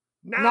movie.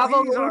 Now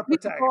he's our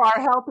protagonist. People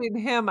are helping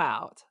him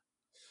out.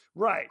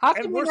 Right. How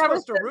can we're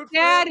supposed to root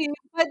Daddy, for him?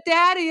 But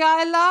Daddy,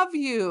 I love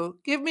you.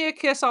 Give me a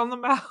kiss on the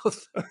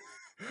mouth.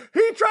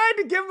 He tried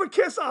to give him a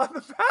kiss on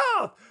the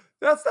mouth.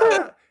 That's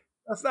not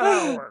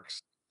how it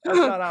works. That's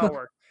not how it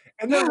works.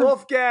 And then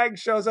Wolfgang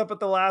shows up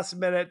at the last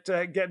minute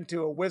to get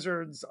into a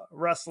Wizards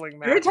wrestling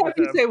match. Every time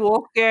you say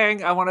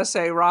Wolfgang, I want to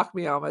say Rock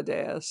Me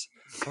Amadeus.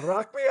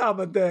 Rock Me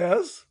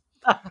Amadeus.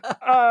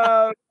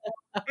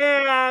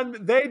 And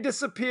they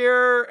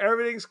disappear.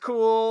 Everything's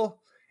cool.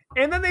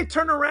 And then they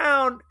turn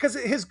around because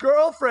his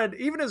girlfriend,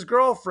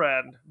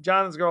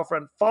 Jonathan's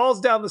girlfriend, falls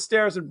down the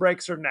stairs and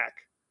breaks her neck.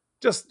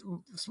 Just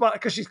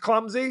because she's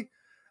clumsy,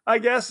 I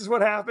guess is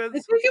what happens. I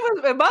think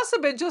it must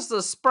have been just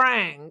a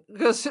spring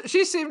because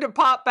she seemed to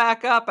pop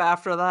back up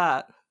after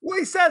that. Well,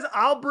 he says,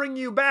 I'll bring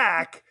you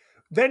back.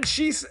 Then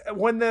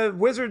when the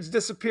wizards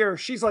disappear,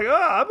 she's like,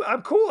 oh,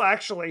 I'm cool,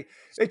 actually.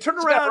 They turn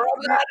around.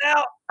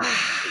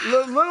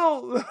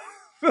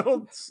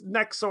 Little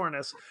neck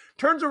soreness.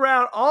 Turns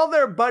around, all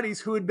their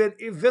buddies who had been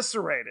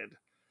eviscerated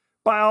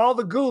by all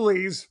the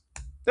ghoulies,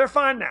 they're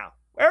fine now.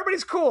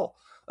 Everybody's cool.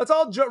 Let's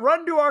all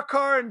run to our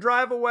car and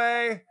drive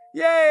away.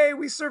 Yay,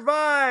 we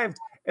survived.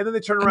 And then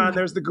they turn around,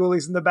 there's the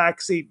ghoulies in the back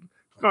seat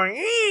going,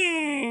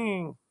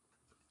 eeeeeing.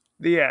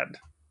 The end.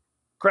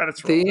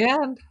 Credits roll. The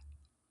end.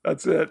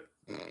 That's it.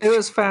 It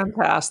was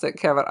fantastic,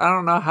 Kevin. I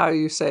don't know how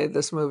you say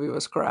this movie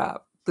was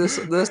crap. This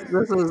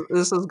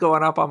is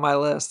going up on my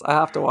list. I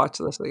have to watch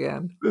this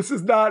again. This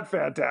is not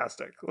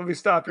fantastic. Let me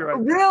stop you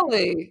right there.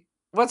 Really?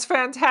 What's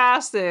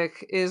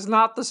fantastic is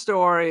not the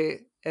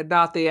story and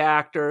not the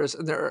actors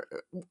and their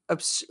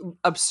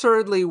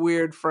absurdly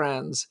weird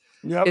friends.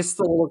 Yep. It's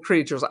the little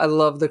creatures. I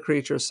love the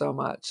creatures so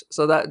much.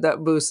 So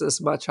that boosts this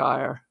much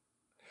higher.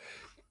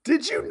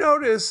 Did you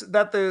notice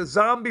that the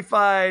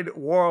zombified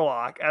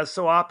warlock, as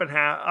so often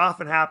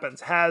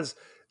happens, has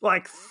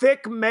like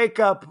thick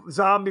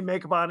zombie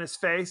makeup on his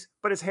face,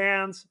 but his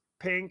hands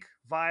pink,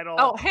 vital.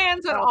 Oh,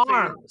 hands and healthy.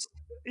 Arms.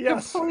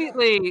 Yes.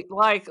 Completely.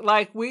 Like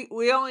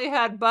we only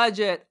had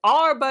budget.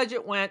 All our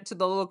budget went to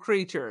the little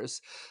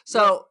creatures.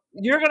 So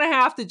you're gonna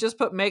have to just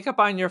put makeup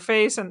on your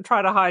face and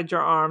try to hide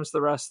your arms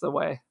the rest of the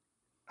way.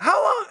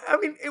 How long? I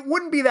mean, it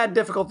wouldn't be that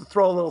difficult to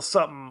throw a little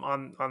something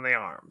on the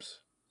arms,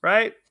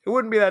 right? It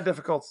wouldn't be that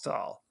difficult at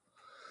all.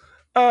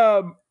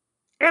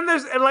 And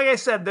like I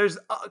said, there's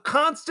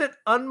constant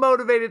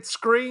unmotivated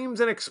screams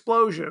and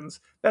explosions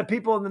that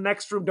people in the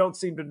next room don't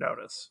seem to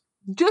notice.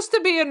 Just to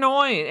be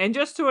annoying and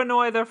just to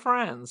annoy their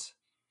friends.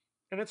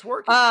 And it's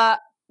working.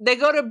 They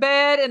go to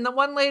bed, and the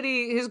one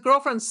lady, his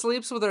girlfriend,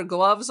 sleeps with her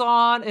gloves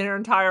on and her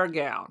entire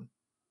gown.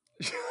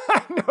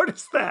 I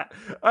noticed that.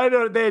 I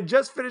know they had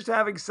just finished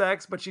having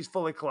sex, but she's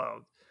fully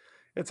clothed.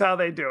 It's how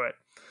they do it.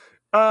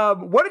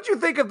 What did you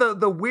think of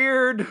the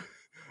weird?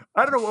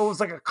 I don't know. It was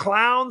like a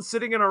clown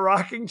sitting in a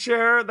rocking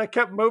chair that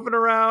kept moving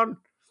around.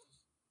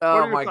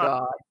 Oh my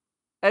God.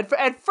 At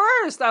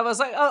first, I was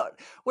like, oh,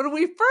 when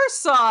we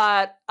first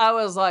saw it, I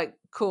was like,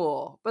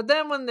 cool. But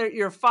then when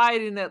you're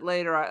fighting it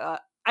later, I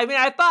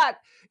thought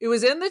it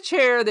was in the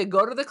chair. They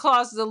go to the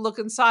closet to look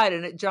inside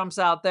and it jumps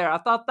out there. I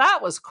thought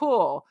that was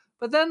cool.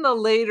 But then the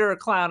later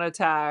clown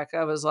attack,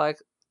 I was like,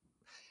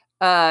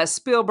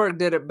 Spielberg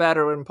did it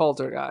better in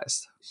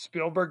Poltergeist.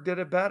 Spielberg did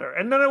it better.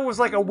 And then it was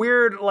like a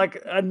weird, like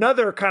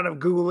another kind of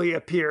ghoulie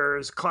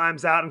appears,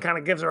 climbs out and kind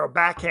of gives her a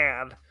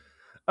backhand.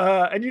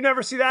 And you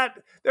never see that.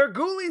 There are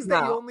ghoulies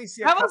that you only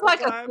see a couple times.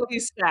 That was like a flea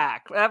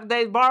stack.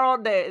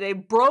 They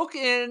broke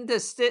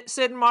into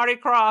Sid and Marty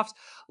Krofft's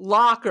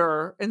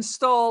locker and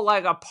stole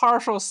like a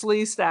partial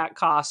Slee Stack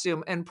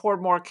costume and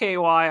poured more KY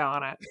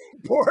on it.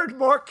 Poured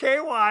more KY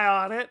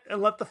on it and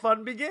let the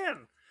fun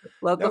begin.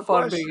 Let the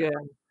fun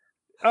begin.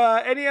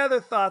 Any other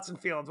thoughts and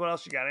feelings? What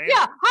else you got?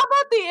 Yeah, how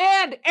about the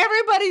end?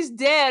 Everybody's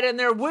dead and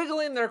they're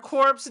wiggling their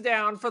corpse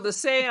down for the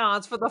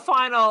seance for the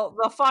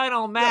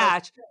final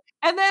match. Yes.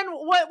 And then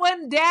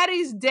when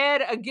Daddy's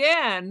dead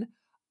again,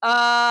 they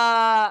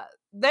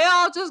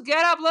all just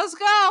get up. Let's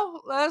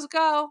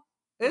go.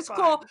 It's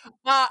cool.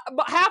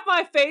 Half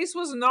my face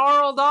was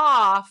gnarled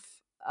off,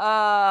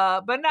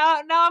 but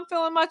now I'm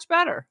feeling much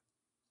better.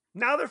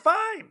 Now they're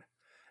fine.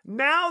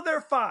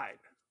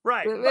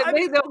 Right. It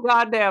made no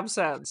goddamn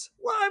sense.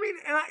 Well, I mean,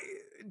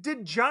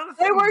 did Jonathan...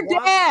 They were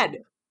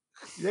dead.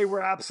 They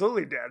were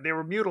absolutely dead. They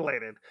were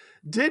mutilated.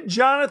 Did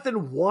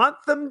Jonathan want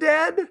them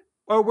dead?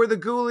 Or were the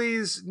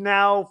Ghoulies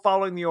now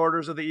following the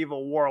orders of the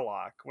evil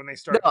warlock when they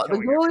started killing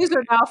the Ghoulies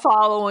are now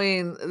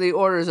following the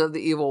orders of the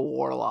evil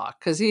warlock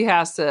because he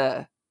has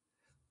to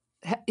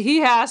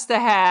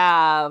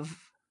have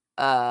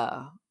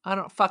I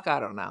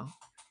don't know.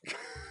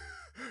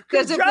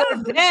 Because if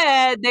they're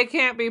dead, they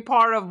can't be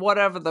part of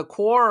whatever the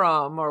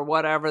quorum or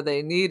whatever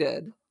they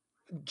needed.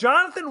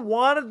 Jonathan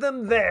wanted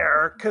them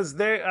there because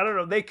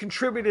they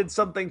contributed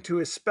something to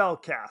his spell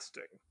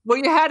casting. Well,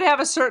 you had to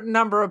have a certain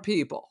number of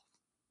people.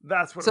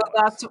 That's what. So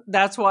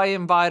that's why he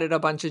invited a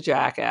bunch of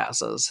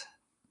jackasses.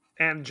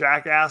 And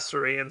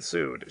jackassery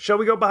ensued. Shall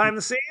we go behind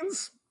the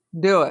scenes?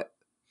 Do it.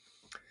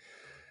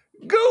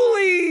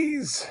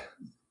 Ghoulies!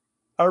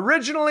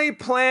 Originally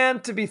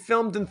planned to be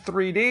filmed in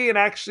 3D and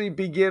actually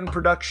begin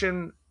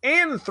production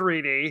in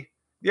 3D.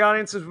 The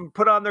audiences would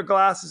put on their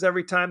glasses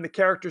every time the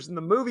characters in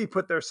the movie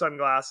put their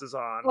sunglasses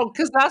on. Oh,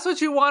 because that's what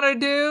you want to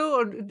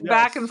do? Yes.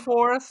 Back and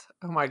forth?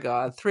 Oh my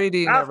God.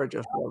 3D never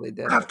just really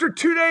did. After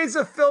 2 days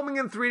of filming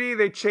in 3D,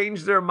 they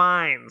changed their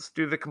minds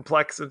due to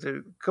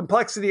the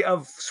complexity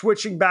of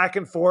switching back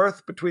and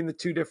forth between the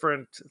two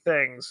different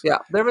things. Yeah,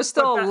 there was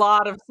still a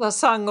lot of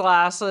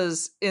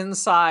sunglasses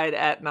inside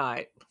at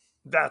night.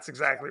 That's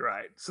exactly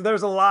right. So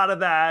there's a lot of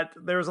that.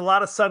 There's a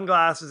lot of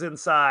sunglasses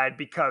inside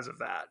because of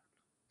that.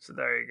 So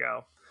there you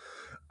go.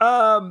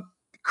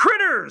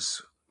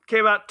 Critters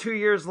came out 2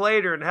 years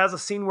later and has a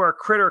scene where a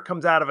critter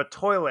comes out of a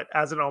toilet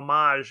as an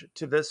homage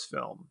to this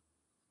film.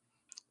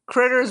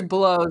 Critters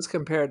blows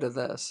compared to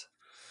this.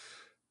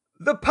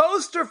 The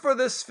poster for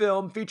this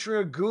film,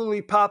 featuring a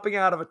ghoulie popping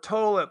out of a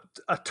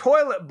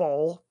toilet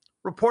bowl,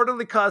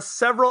 reportedly caused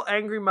several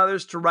angry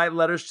mothers to write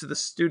letters to the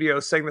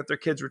studio saying that their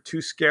kids were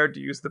too scared to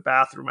use the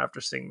bathroom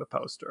after seeing the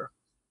poster.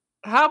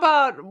 How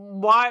about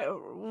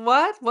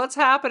what's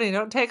happening?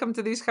 Don't take them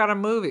to these kind of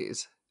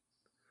movies.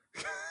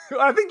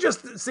 I think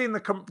just seeing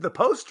the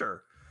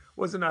poster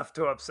was enough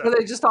to upset. Were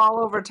they just all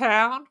over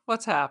town?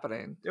 What's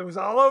happening? It was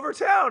all over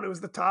town. It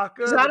was the talk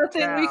of Is that a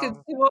thing we could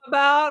do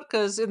about?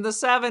 Because in the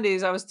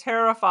 70s, I was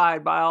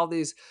terrified by all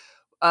these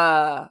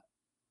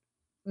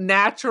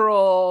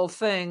natural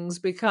things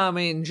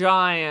becoming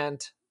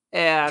giant.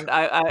 And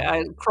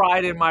I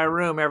cried in my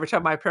room every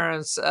time my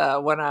parents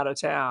went out of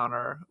town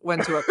or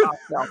went to a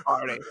cocktail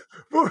party.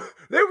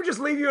 They would just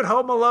leave you at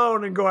home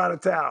alone and go out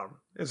of town,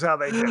 is how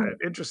they did it.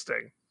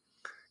 Interesting.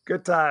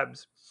 Good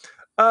times.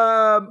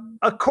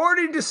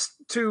 According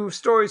to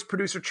stories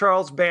producer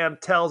Charles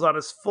Band tells on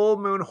his Full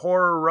Moon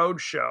Horror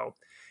Roadshow,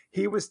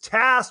 he was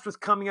tasked with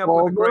coming up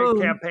with a great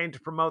campaign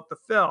to promote the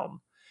film.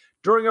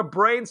 During a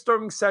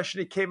brainstorming session,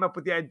 he came up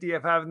with the idea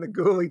of having the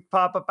ghoulie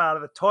pop up out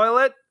of the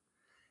toilet.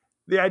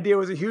 The idea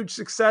was a huge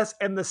success,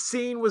 and the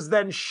scene was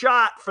then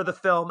shot for the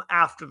film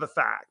after the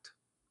fact.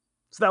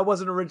 So that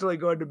wasn't originally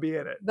going to be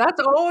in it.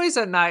 That's always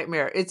a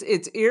nightmare.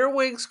 It's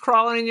earwigs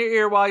crawling in your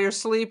ear while you're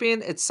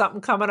sleeping. It's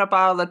something coming up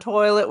out of the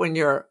toilet when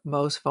you're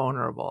most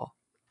vulnerable.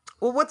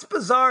 Well, what's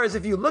bizarre is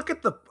if you look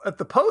at the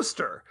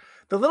poster,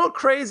 the little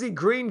crazy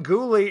green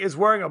ghoulie is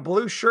wearing a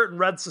blue shirt and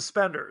red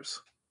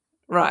suspenders.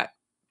 Right.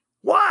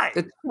 Why?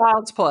 It's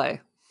child's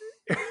play.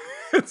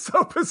 It's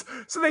so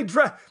bizarre. So they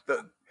dress.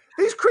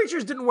 These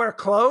creatures didn't wear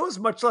clothes,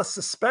 much less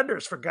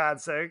suspenders, for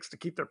God's sakes, to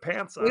keep their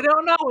pants up. We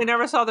don't know. We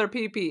never saw their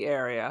pee-pee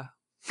area.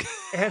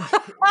 And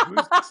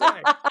who's to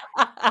say?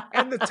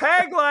 And the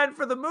tagline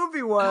for the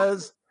movie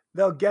was,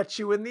 "They'll get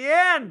you in the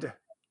end."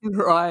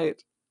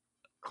 Right.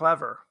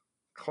 Clever.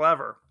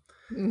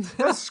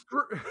 The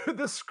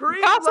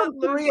scream Got let some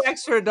loose. $3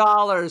 extra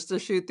to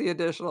shoot the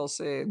additional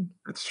scene.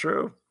 It's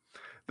true.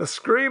 The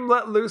scream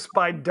let loose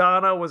by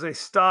Donna was a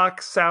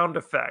stock sound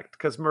effect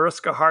because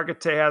Mariska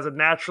Hargitay has a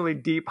naturally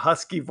deep,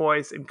 husky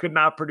voice and could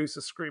not produce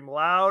a scream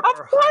loud. Of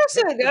course.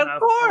 And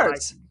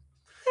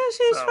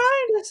she's So.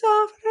 trying to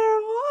soften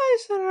her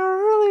voice in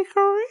her early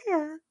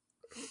career.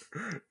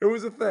 It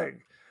was a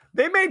thing.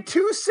 They made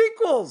 2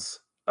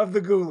 sequels of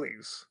the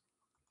Ghoulies.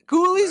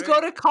 Ghoulies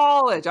go to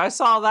college. I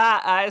saw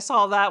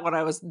that when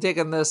I was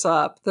digging this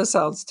up. This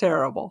sounds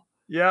terrible.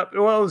 Yep.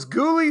 Well, it was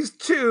Ghoulies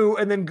 2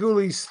 and then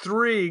Ghoulies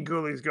 3.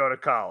 Ghoulies go to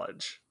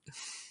college.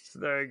 So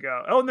there you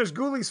go. Oh, and there's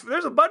Ghoulies.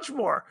 There's a bunch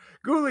more.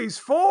 Ghoulies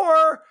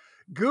 4.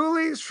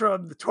 Ghoulies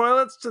from the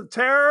toilets to the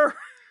terror.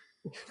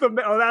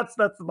 That's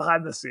the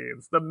behind the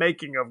scenes. The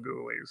making of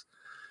Ghoulies.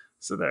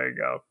 So there you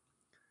go.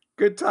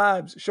 Good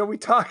times. Shall we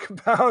talk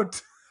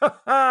about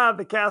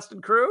the cast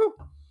and crew?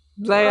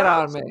 Lay it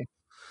on me.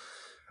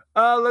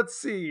 Let's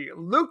see.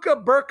 Luca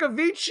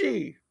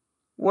Bercovici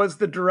was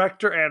the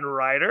director and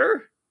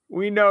writer.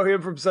 We know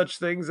him from such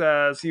things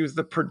as he was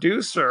the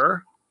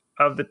producer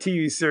of the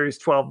TV series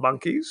 12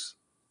 Monkeys.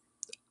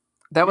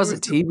 That was a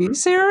TV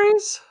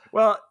series?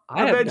 Well, I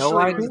had no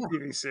eventually it was idea. a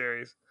TV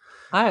series.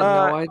 I had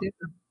no idea.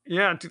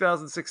 Yeah, in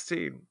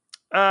 2016.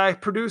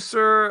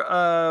 Producer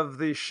of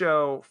the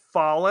show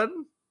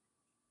Fallen.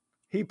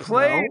 He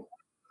played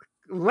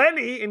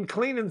Lenny in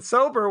Clean and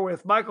Sober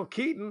with Michael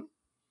Keaton.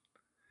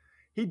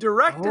 He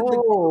directed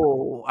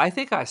I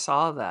think I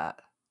saw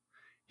that.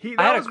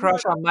 I had a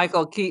crush on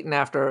Michael Keaton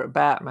after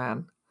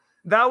Batman.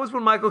 That was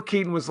when Michael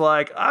Keaton was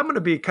like, I'm going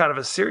to be kind of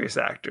a serious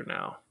actor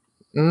now.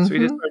 Mm-hmm. So he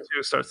just started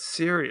to start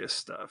serious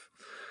stuff.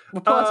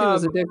 Well, plus he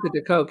was addicted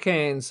to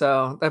cocaine,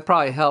 so that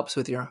probably helps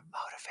with your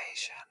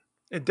motivation.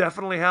 It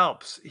definitely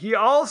helps. He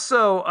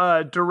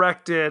also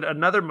directed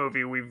another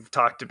movie we've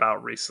talked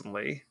about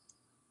recently.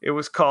 It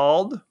was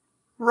called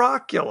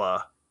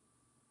Rockula.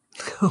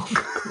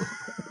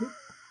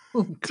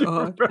 Oh,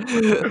 God.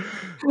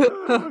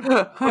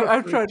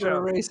 I'm trying to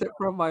erase it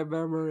from my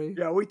memory.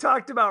 Yeah, we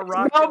talked about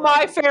Rockula. No,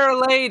 My Fair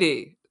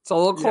Lady. It's a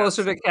little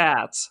closer to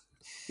Cats.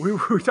 We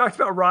talked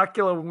about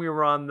Rockula when we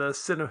were on the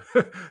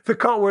the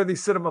Cult-Worthy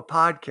Cinema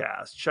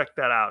podcast. Check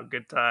that out.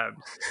 Good times.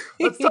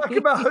 Let's talk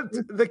about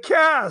the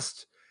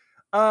cast.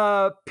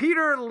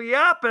 Peter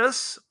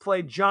Liapis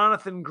played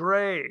Jonathan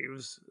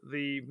Graves,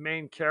 the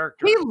main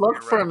character. He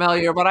looked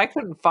familiar, but I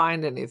couldn't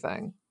find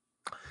anything.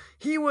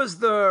 He was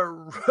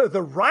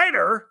the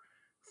writer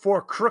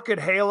for Crooked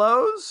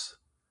Halos,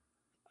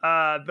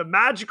 The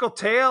Magical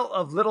Tale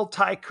of Little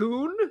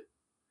Tycoon.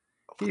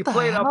 He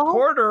played a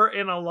porter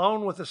in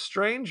Alone with a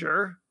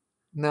Stranger.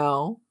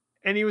 No.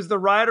 And he was the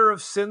writer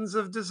of Sins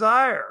of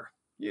Desire.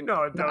 You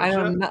know it, don't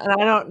you?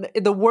 I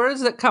don't. The words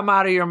that come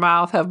out of your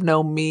mouth have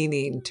no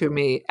meaning to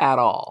me at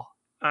all.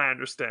 I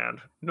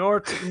understand.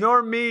 Nor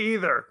me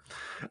either.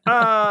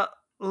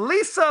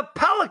 Lisa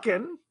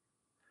Pelican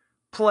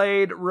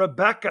played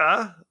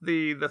Rebecca,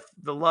 the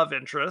love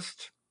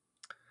interest.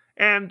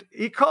 And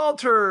he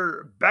called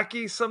her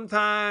Becky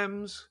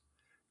sometimes,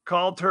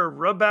 called her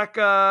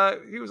Rebecca.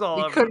 He was all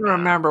over. He couldn't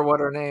remember what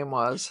her name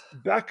was.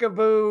 Becca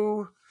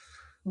Boo.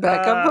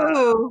 Becca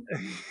Boo.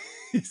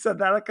 He said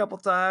that a couple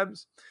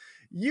times.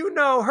 You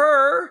know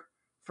her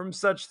from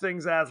such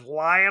things as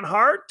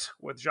Lionheart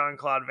with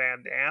Jean-Claude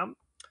Van Damme.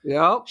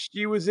 Yep.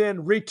 She was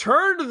in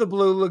Return to the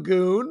Blue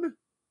Lagoon.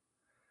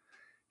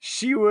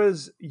 She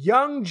was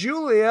young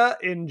Julia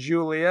in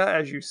Julia,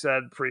 as you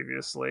said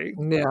previously.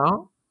 Yeah.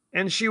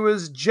 And she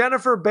was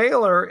Jennifer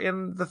Baylor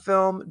in the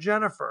film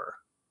Jennifer.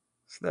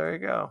 So there you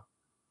go.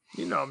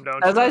 You know him,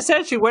 don't you? As I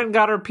said, she went and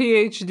got her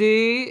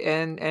PhD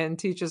and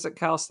teaches at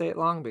Cal State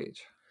Long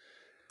Beach.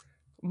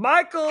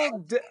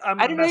 Michael,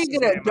 I didn't know you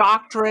get a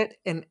doctorate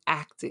in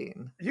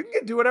acting. You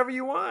can do whatever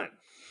you want.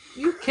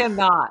 You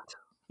cannot.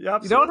 You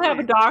don't have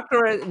a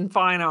doctorate in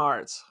fine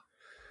arts.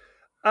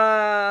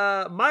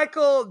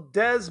 Michael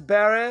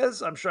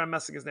Desbarres, I'm sure I'm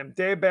messing his name,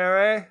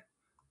 Desbarres,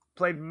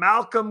 played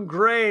Malcolm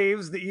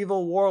Graves, the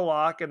evil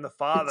warlock and the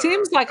father. It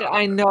seems like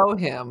I know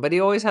him, but he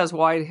always has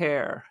white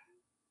hair.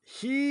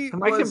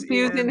 Am I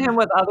confusing him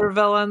with other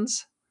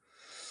villains?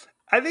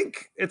 I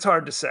think it's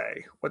hard to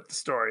say what the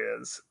story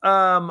is.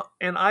 And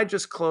I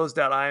just closed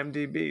out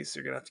IMDb, so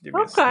you're going to have to give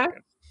me a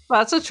second.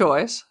 That's a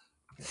choice.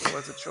 It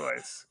was a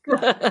choice.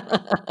 What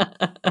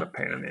a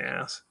pain in the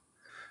ass.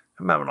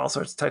 I'm having all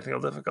sorts of technical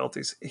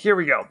difficulties. Here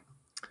we go.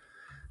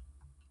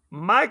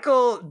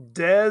 Michael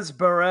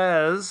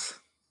Desbarres.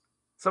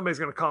 Somebody's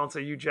going to call and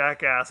say, you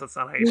jackass. That's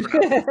not how you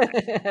pronounce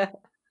it.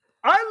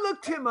 I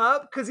looked him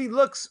up because he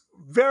looks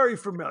very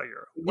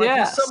familiar. Like he's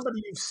Yes.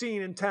 somebody you've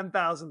seen in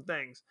 10,000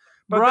 things.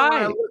 But then when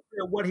I Right. looked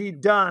at what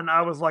he'd done,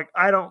 I was like,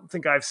 I don't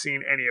think I've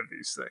seen any of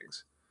these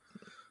things.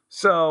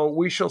 So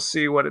we shall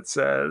see what it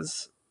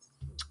says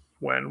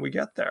when we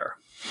get there.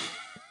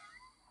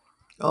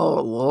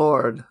 Oh,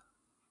 Lord.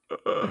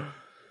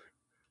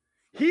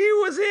 He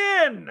was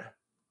in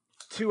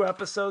 2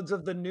 episodes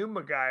of The New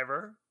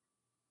MacGyver.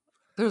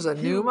 There's a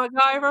new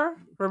MacGyver?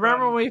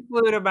 Remember when we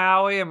flew to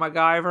Maui and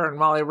MacGyver and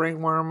Molly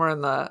Ringworm were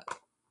in the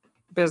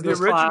business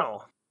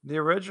class? The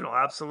original,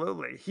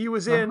 absolutely. He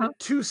was in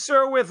To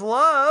Sir with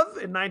Love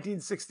in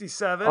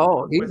 1967.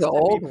 Oh, he's with the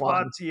old Sidney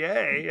one.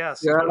 Poitier.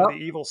 Yes, Yeah. one of the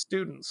evil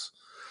students.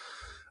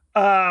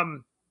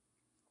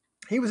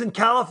 He was in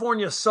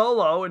California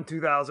Solo in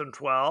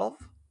 2012.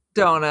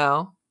 Don't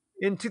know.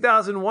 In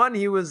 2001,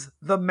 he was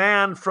the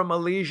man from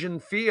Elysian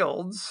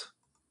Fields.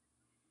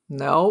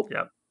 Nope.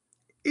 Yep.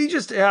 He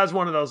just has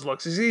one of those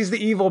looks. He's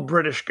the evil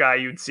British guy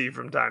you'd see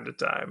from time to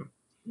time.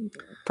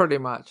 Pretty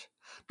much.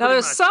 Now,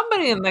 there's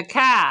somebody in the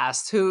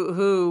cast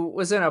who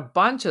was in a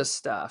bunch of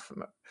stuff.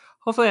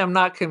 Hopefully, I'm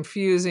not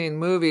confusing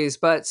movies,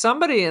 but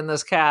somebody in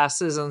this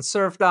cast is in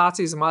Surf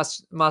Nazis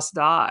Must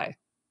Die.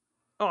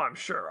 Oh, I'm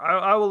sure.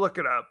 I will look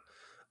it up.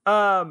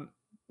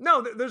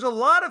 No, there's a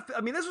lot of.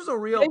 I mean, this was a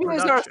real Maybe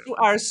production. it was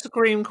our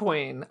Scream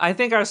Queen. I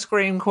think our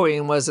Scream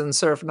Queen was in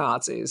Surf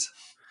Nazis.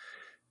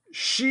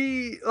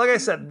 Like I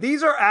said,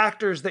 these are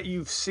actors that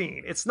you've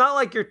seen. It's not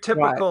like your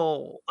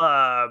typical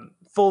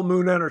Full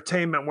Moon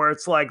Entertainment where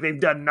it's like they've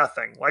done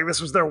nothing. Like this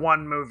was their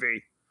one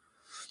movie.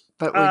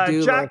 But we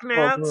do Jack like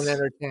Nance, Full Moon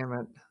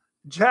Entertainment.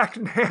 Jack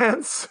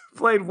Nance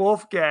played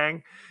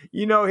Wolfgang.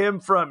 You know him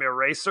from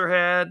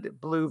Eraserhead,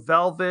 Blue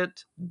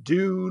Velvet,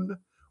 Dune,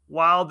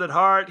 Wild at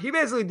Heart. He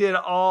basically did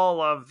all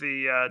of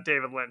the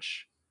David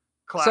Lynch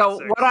classics. So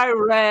what I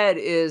read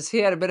is he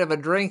had a bit of a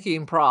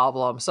drinking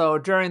problem. So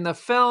during the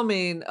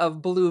filming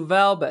of Blue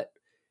Velvet,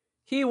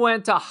 he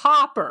went to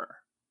Hopper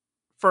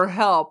for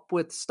help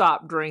with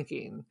stop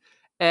drinking.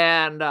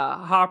 And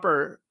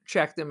Hopper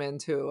checked him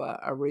into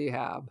a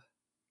rehab.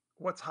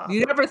 What's Hopper?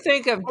 You never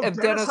think of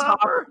Dennis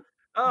Hopper?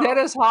 Oh,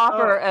 Dennis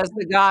Hopper as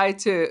the guy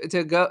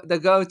the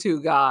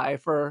go-to guy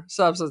for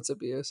substance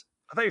abuse.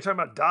 I thought you were talking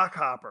about Doc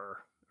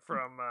Hopper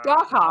from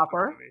Doc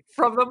Hopper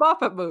from the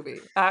Muppet movie.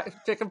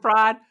 Chicken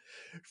fried,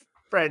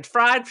 French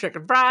fried,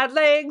 chicken fried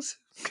legs.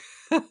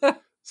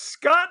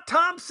 Scott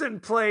Thompson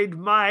played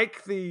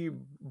Mike, the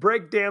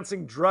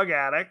breakdancing drug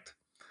addict.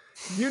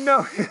 You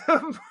know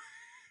him.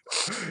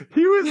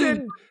 He was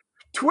in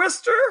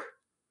Twister.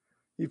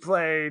 He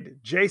played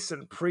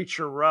Jason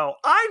Preacher Rowe.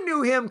 I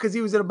knew him because he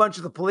was in a bunch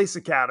of the Police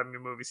Academy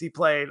movies. He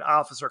played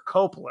Officer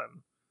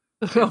Copeland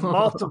in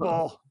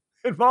multiple.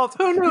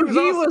 Who knew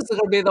he was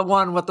going to be the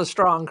one with the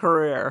strong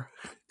career?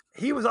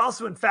 He was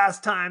also in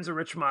Fast Times at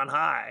Richmond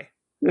High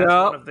as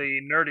one of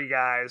the nerdy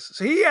guys.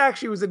 So he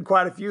actually was in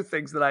quite a few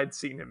things that I'd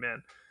seen him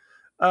in.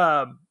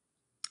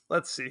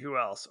 Let's see who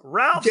else.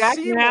 Ralph Jack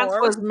Seymour Nance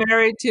was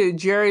married to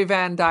Jerry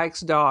Van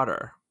Dyke's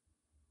daughter.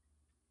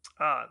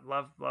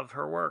 Love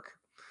her work.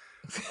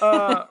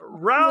 Ralph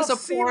was a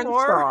Seymour, porn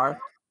star.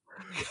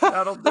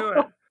 That'll do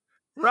it.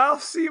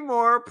 Ralph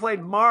Seymour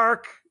played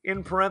Mark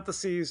in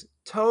parentheses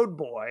Toad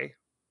Boy.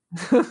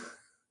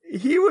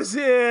 He was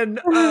in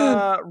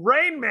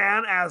Rain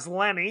Man as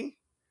Lenny.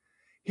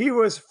 He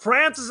was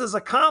Francis's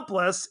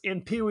accomplice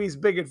in Pee-wee's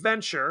Big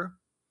Adventure.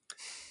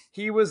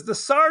 He was the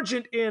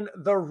sergeant in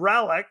The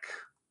Relic.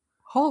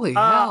 Holy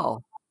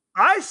hell.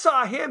 I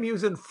saw him. He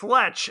was in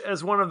Fletch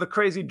as one of the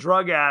crazy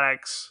drug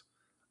addicts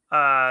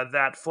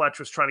that Fletch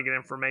was trying to get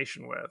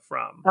information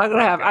from.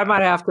 I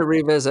might have to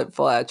revisit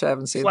Fletch. I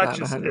haven't seen Fletch that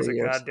in 100 is a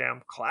years.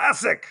 goddamn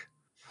classic.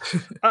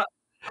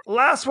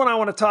 Last one I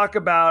want to talk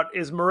about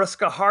is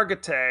Mariska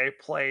Hargitay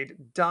played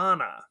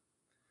Donna.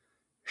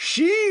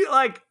 She,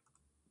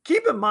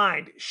 keep in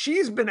mind,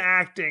 she's been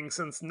acting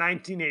since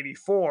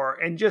 1984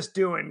 and just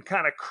doing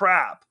kind of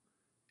crap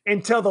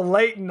until the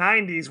late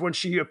 90s when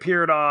she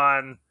appeared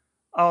on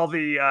all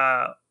the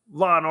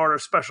Law and Order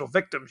Special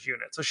Victims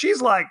Unit. So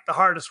she's like the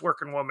hardest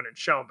working woman in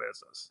show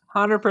business.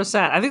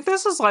 100%. I think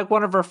this is like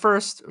one of her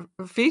first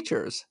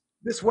features.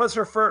 This was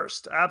her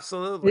first,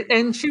 absolutely.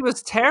 And she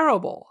was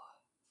terrible.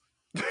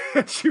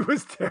 She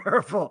was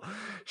terrible.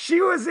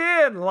 She was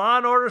in Law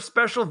and Order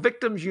Special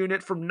Victims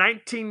Unit from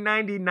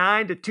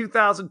 1999 to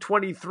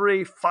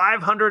 2023,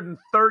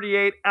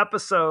 538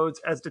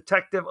 episodes as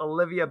Detective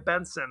Olivia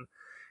Benson.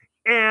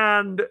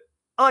 And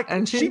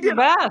she's the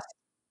best.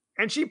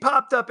 And she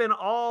popped up in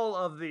all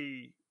of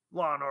the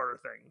Law and Order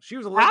things. She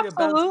was Olivia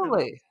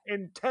Benson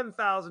in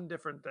 10,000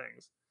 different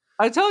things.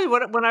 I tell you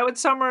what, when I would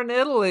summer in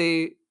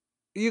Italy,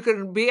 you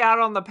could be out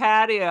on the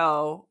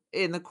patio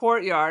in the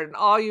courtyard, and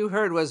all you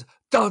heard was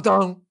dun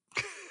dun.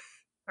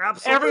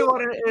 Absolutely.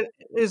 Everyone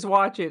is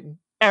watching.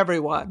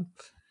 Everyone.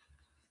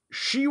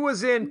 She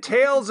was in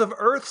Tales of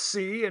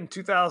Earthsea in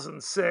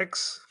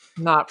 2006.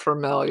 Not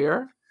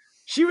familiar.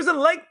 She was in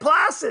Lake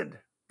Placid,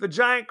 the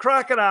giant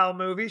crocodile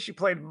movie. She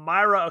played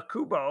Myra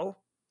Akubo.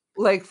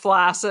 Lake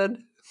Placid.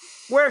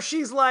 Where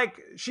she's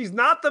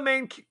not the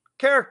main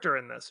character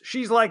in this.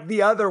 She's like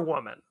the other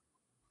woman,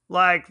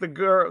 like the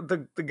girl,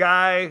 the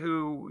guy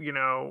who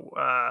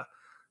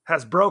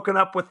has broken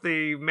up with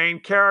the main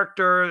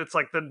character. It's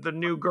like the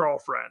new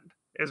girlfriend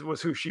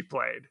was who she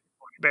played,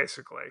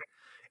 basically.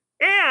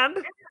 And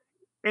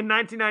in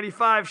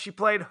 1995, she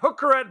played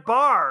hooker at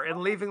bar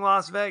in Leaving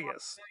Las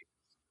Vegas.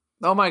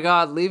 Oh my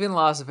God, Leaving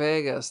Las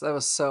Vegas. That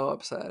was so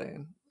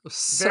upsetting. It was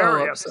so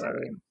Very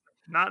upsetting.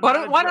 Not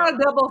Why not a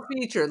double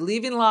feature?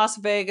 Leaving Las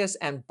Vegas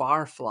and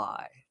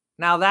Barfly.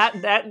 Now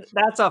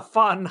that's a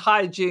fun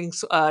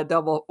hijinks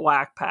double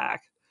whack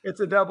pack. It's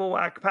a double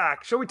whack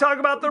pack. Shall we talk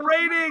about the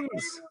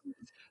ratings?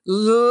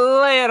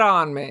 Lay it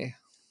on me.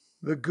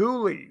 The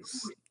Ghoulies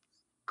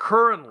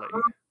currently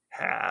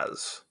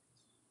has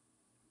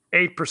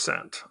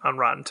 8% on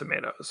Rotten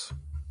Tomatoes.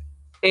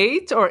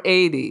 8 or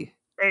 80?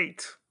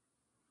 8.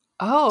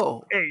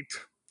 Oh. 8.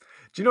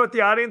 Do you know what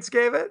the audience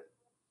gave it?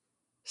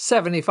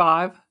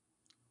 75.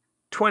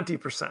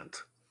 20%.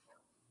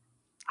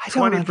 I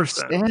don't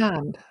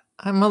understand.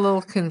 I'm a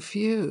little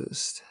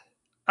confused.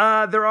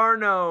 There are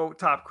no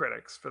top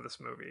critics for this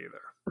movie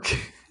either.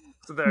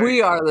 So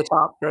we are the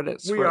top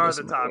critics. We are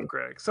the top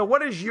critics. So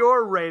what is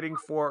your rating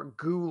for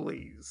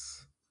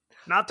Ghoulies?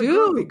 Not the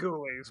Groovy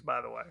Ghoulies,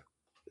 by the way.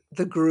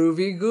 The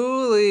Groovy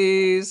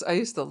Ghoulies. I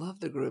used to love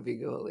the Groovy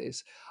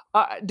Ghoulies.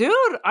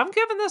 Dude, I'm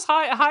giving this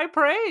high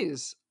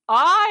praise.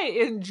 I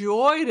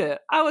enjoyed it.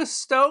 I was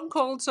stone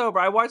cold sober.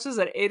 I watched this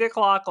at 8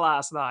 o'clock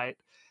last night.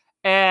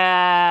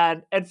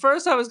 And at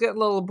first I was getting a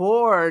little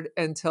bored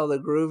until the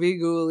Groovy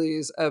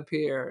Ghoulies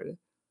appeared.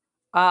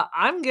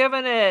 I'm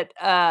giving it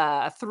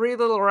 3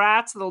 little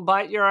rats that'll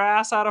bite your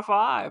ass out of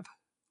 5.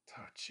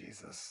 Oh,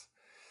 Jesus.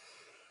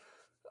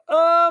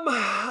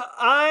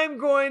 I'm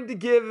going to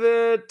give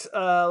it,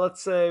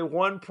 let's say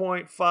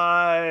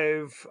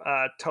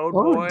 1.5 Toad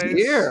Boys. Oh,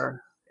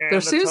 dear.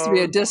 There seems to be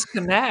a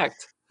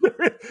disconnect.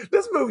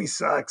 This movie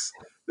sucks.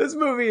 This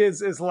movie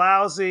is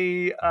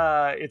lousy.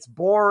 It's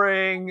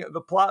boring.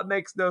 The plot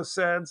makes no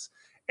sense.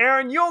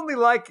 Aaron, you only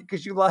like it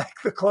because you like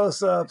the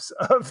close-ups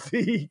of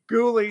the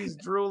Ghoulies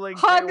drooling.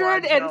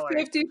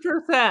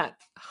 150%.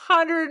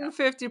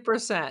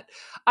 150%.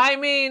 I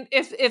mean,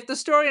 if the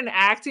story and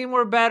acting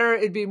were better,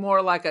 it'd be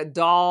more like a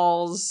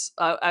Dolls.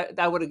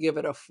 I would have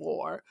given it a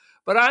 4.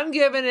 But I'm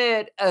giving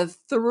it a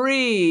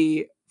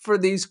 3 for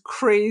these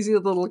crazy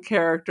little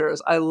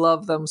characters. I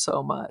love them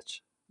so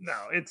much. No,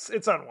 it's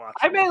unwatchable.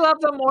 I may love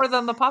them more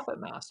than the Puppet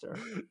Master.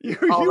 You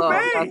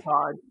may. That's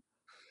hard.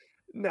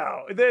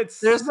 No,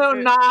 there's no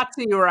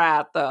Nazi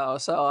rat though,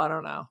 so I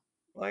don't know.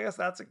 Well, I guess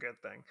that's a good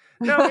thing.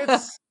 No,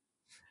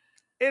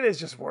 it is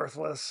just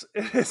worthless.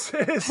 It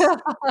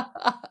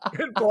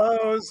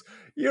blows.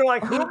 You're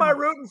like, who am I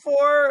rooting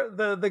for?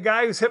 The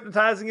guy who's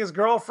hypnotizing his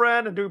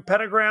girlfriend and doing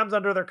pentagrams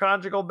under their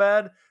conjugal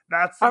bed.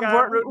 That's the guy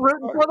I'm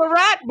rooting for the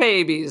rat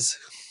babies.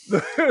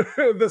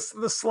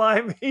 the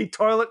slimy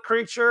toilet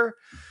creature.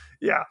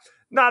 Yeah,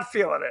 not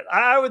feeling it.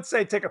 I would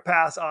say take a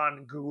pass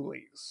on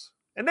Ghoulies.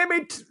 And they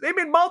made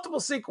multiple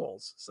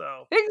sequels.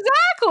 So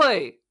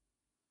exactly.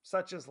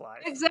 Such is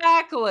life.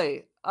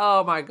 Exactly.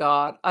 Oh my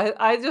God.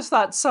 I just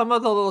thought some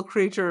of the little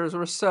creatures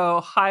were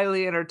so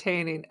highly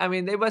entertaining. I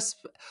mean,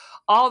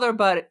 all their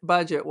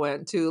budget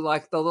went to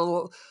like the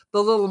little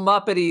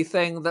Muppety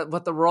thing that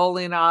with the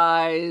rolling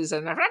eyes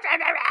and I did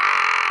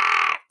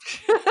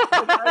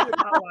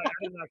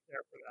not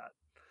care for that.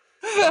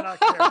 I did not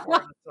care for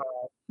it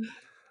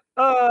at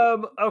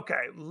all.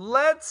 Okay,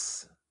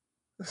 let's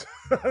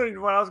I don't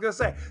know what I was going to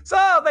say.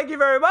 So, thank you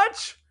very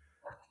much.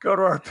 Go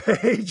to our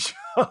page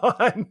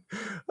on,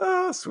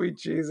 oh, sweet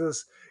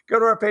Jesus. Go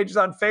to our pages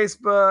on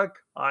Facebook,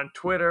 on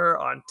Twitter,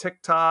 on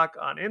TikTok,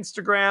 on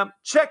Instagram.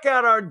 Check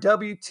out our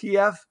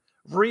WTF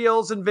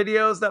reels and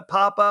videos that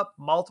pop up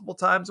multiple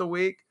times a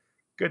week.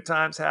 Good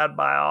times had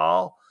by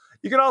all.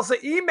 You can also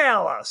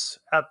email us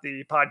at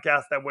the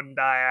podcast that wouldn't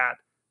die at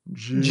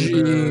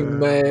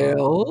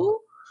Gmail.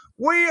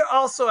 We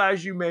also,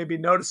 as you may be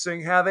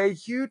noticing, have a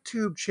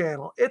YouTube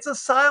channel. It's a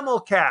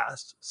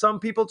simulcast. Some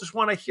people just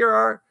want to hear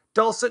our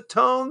dulcet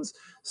tones.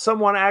 Some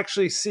want to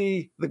actually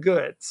see the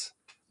goods.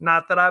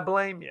 Not that I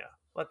blame you.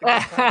 Let the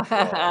good times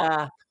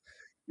roll.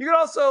 You can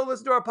also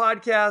listen to our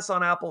podcast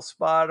on Apple,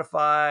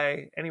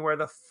 Spotify, anywhere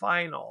the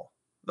finer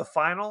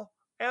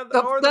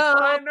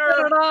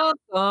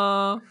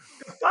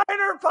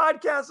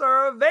podcasts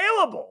are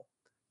available.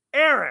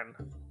 Aaron,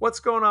 what's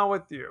going on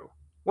with you?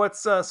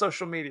 What's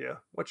social media?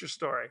 What's your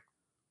story?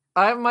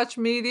 I have much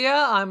media.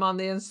 I'm on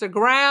the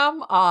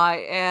Instagram.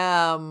 I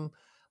am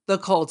the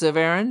Cult of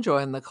Aaron.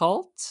 Join the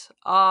cult.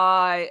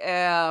 I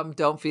am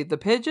Don't Feed the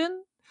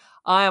Pigeon.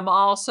 I am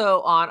also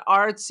on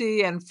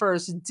Artsy and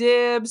First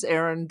Dibs,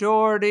 Aaron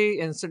Doherty,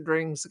 Instant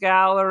Dreams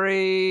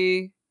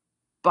Gallery.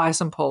 Buy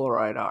some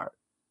Polaroid art.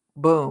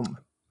 Boom.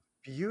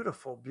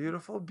 Beautiful,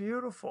 beautiful,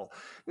 beautiful.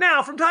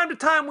 Now, from time to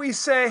time, we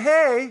say,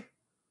 hey,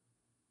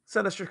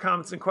 send us your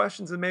comments and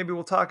questions, and maybe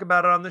we'll talk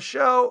about it on the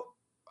show.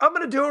 I'm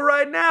going to do it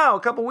right now. A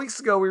couple weeks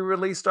ago, we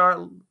released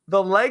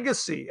The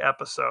Legacy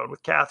episode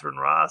with Catherine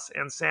Ross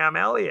and Sam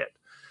Elliott.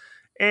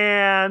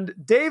 And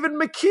David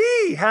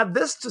McKee had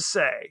this to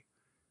say.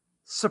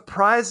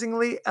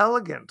 surprisingly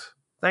elegant,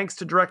 thanks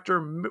to director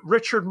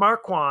Richard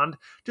Marquand,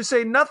 to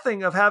say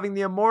nothing of having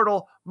the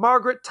immortal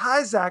Margaret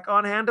Tyzak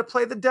on hand to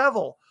play the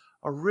devil.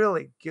 A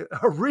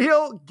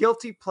real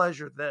guilty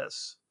pleasure,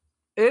 this.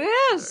 It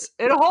is.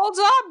 It holds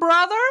up,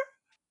 brother.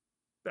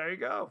 There you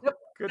go. Yep.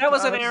 Good That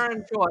was an times.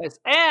 Aaron choice.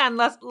 And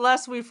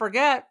lest we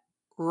forget,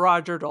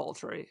 Roger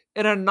Daltrey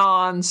in a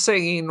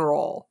non-singing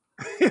role.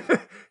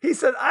 He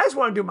said, I just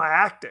want to do my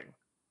acting.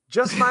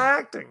 Just my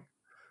acting.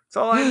 That's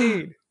all I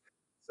need.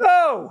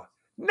 So,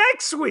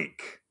 next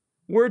week,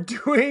 we're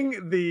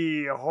doing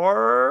the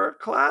horror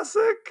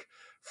classic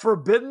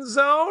Forbidden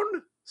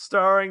Zone,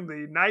 starring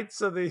the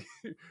Knights of the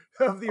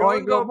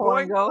Oingo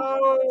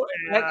Boingo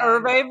and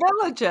Hervé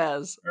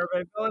Villages.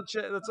 Hervé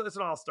Villages. It's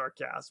an all-star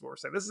cast, we're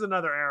saying. This is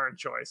another Aaron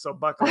choice, so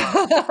buckle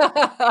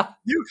up.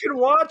 You can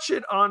watch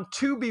it on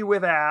Tubi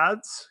with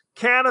ads,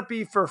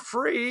 Canopy for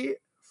free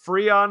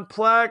on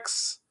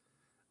Plex.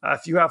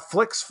 If you have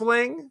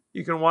FlixFling,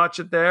 you can watch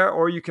it there,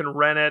 or you can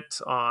rent it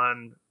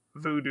on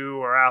Vudu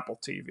or Apple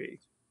TV.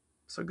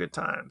 So good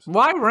times.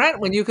 Why rent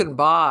when you can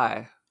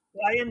buy?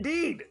 Why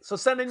indeed. So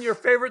send in your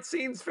favorite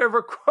scenes,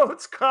 favorite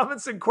quotes,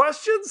 comments, and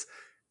questions,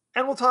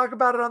 and we'll talk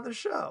about it on the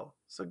show.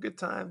 So good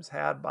times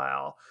had by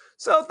all.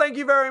 So thank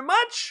you very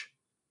much,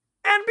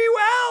 and be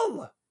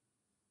well.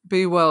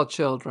 Be well,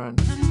 children.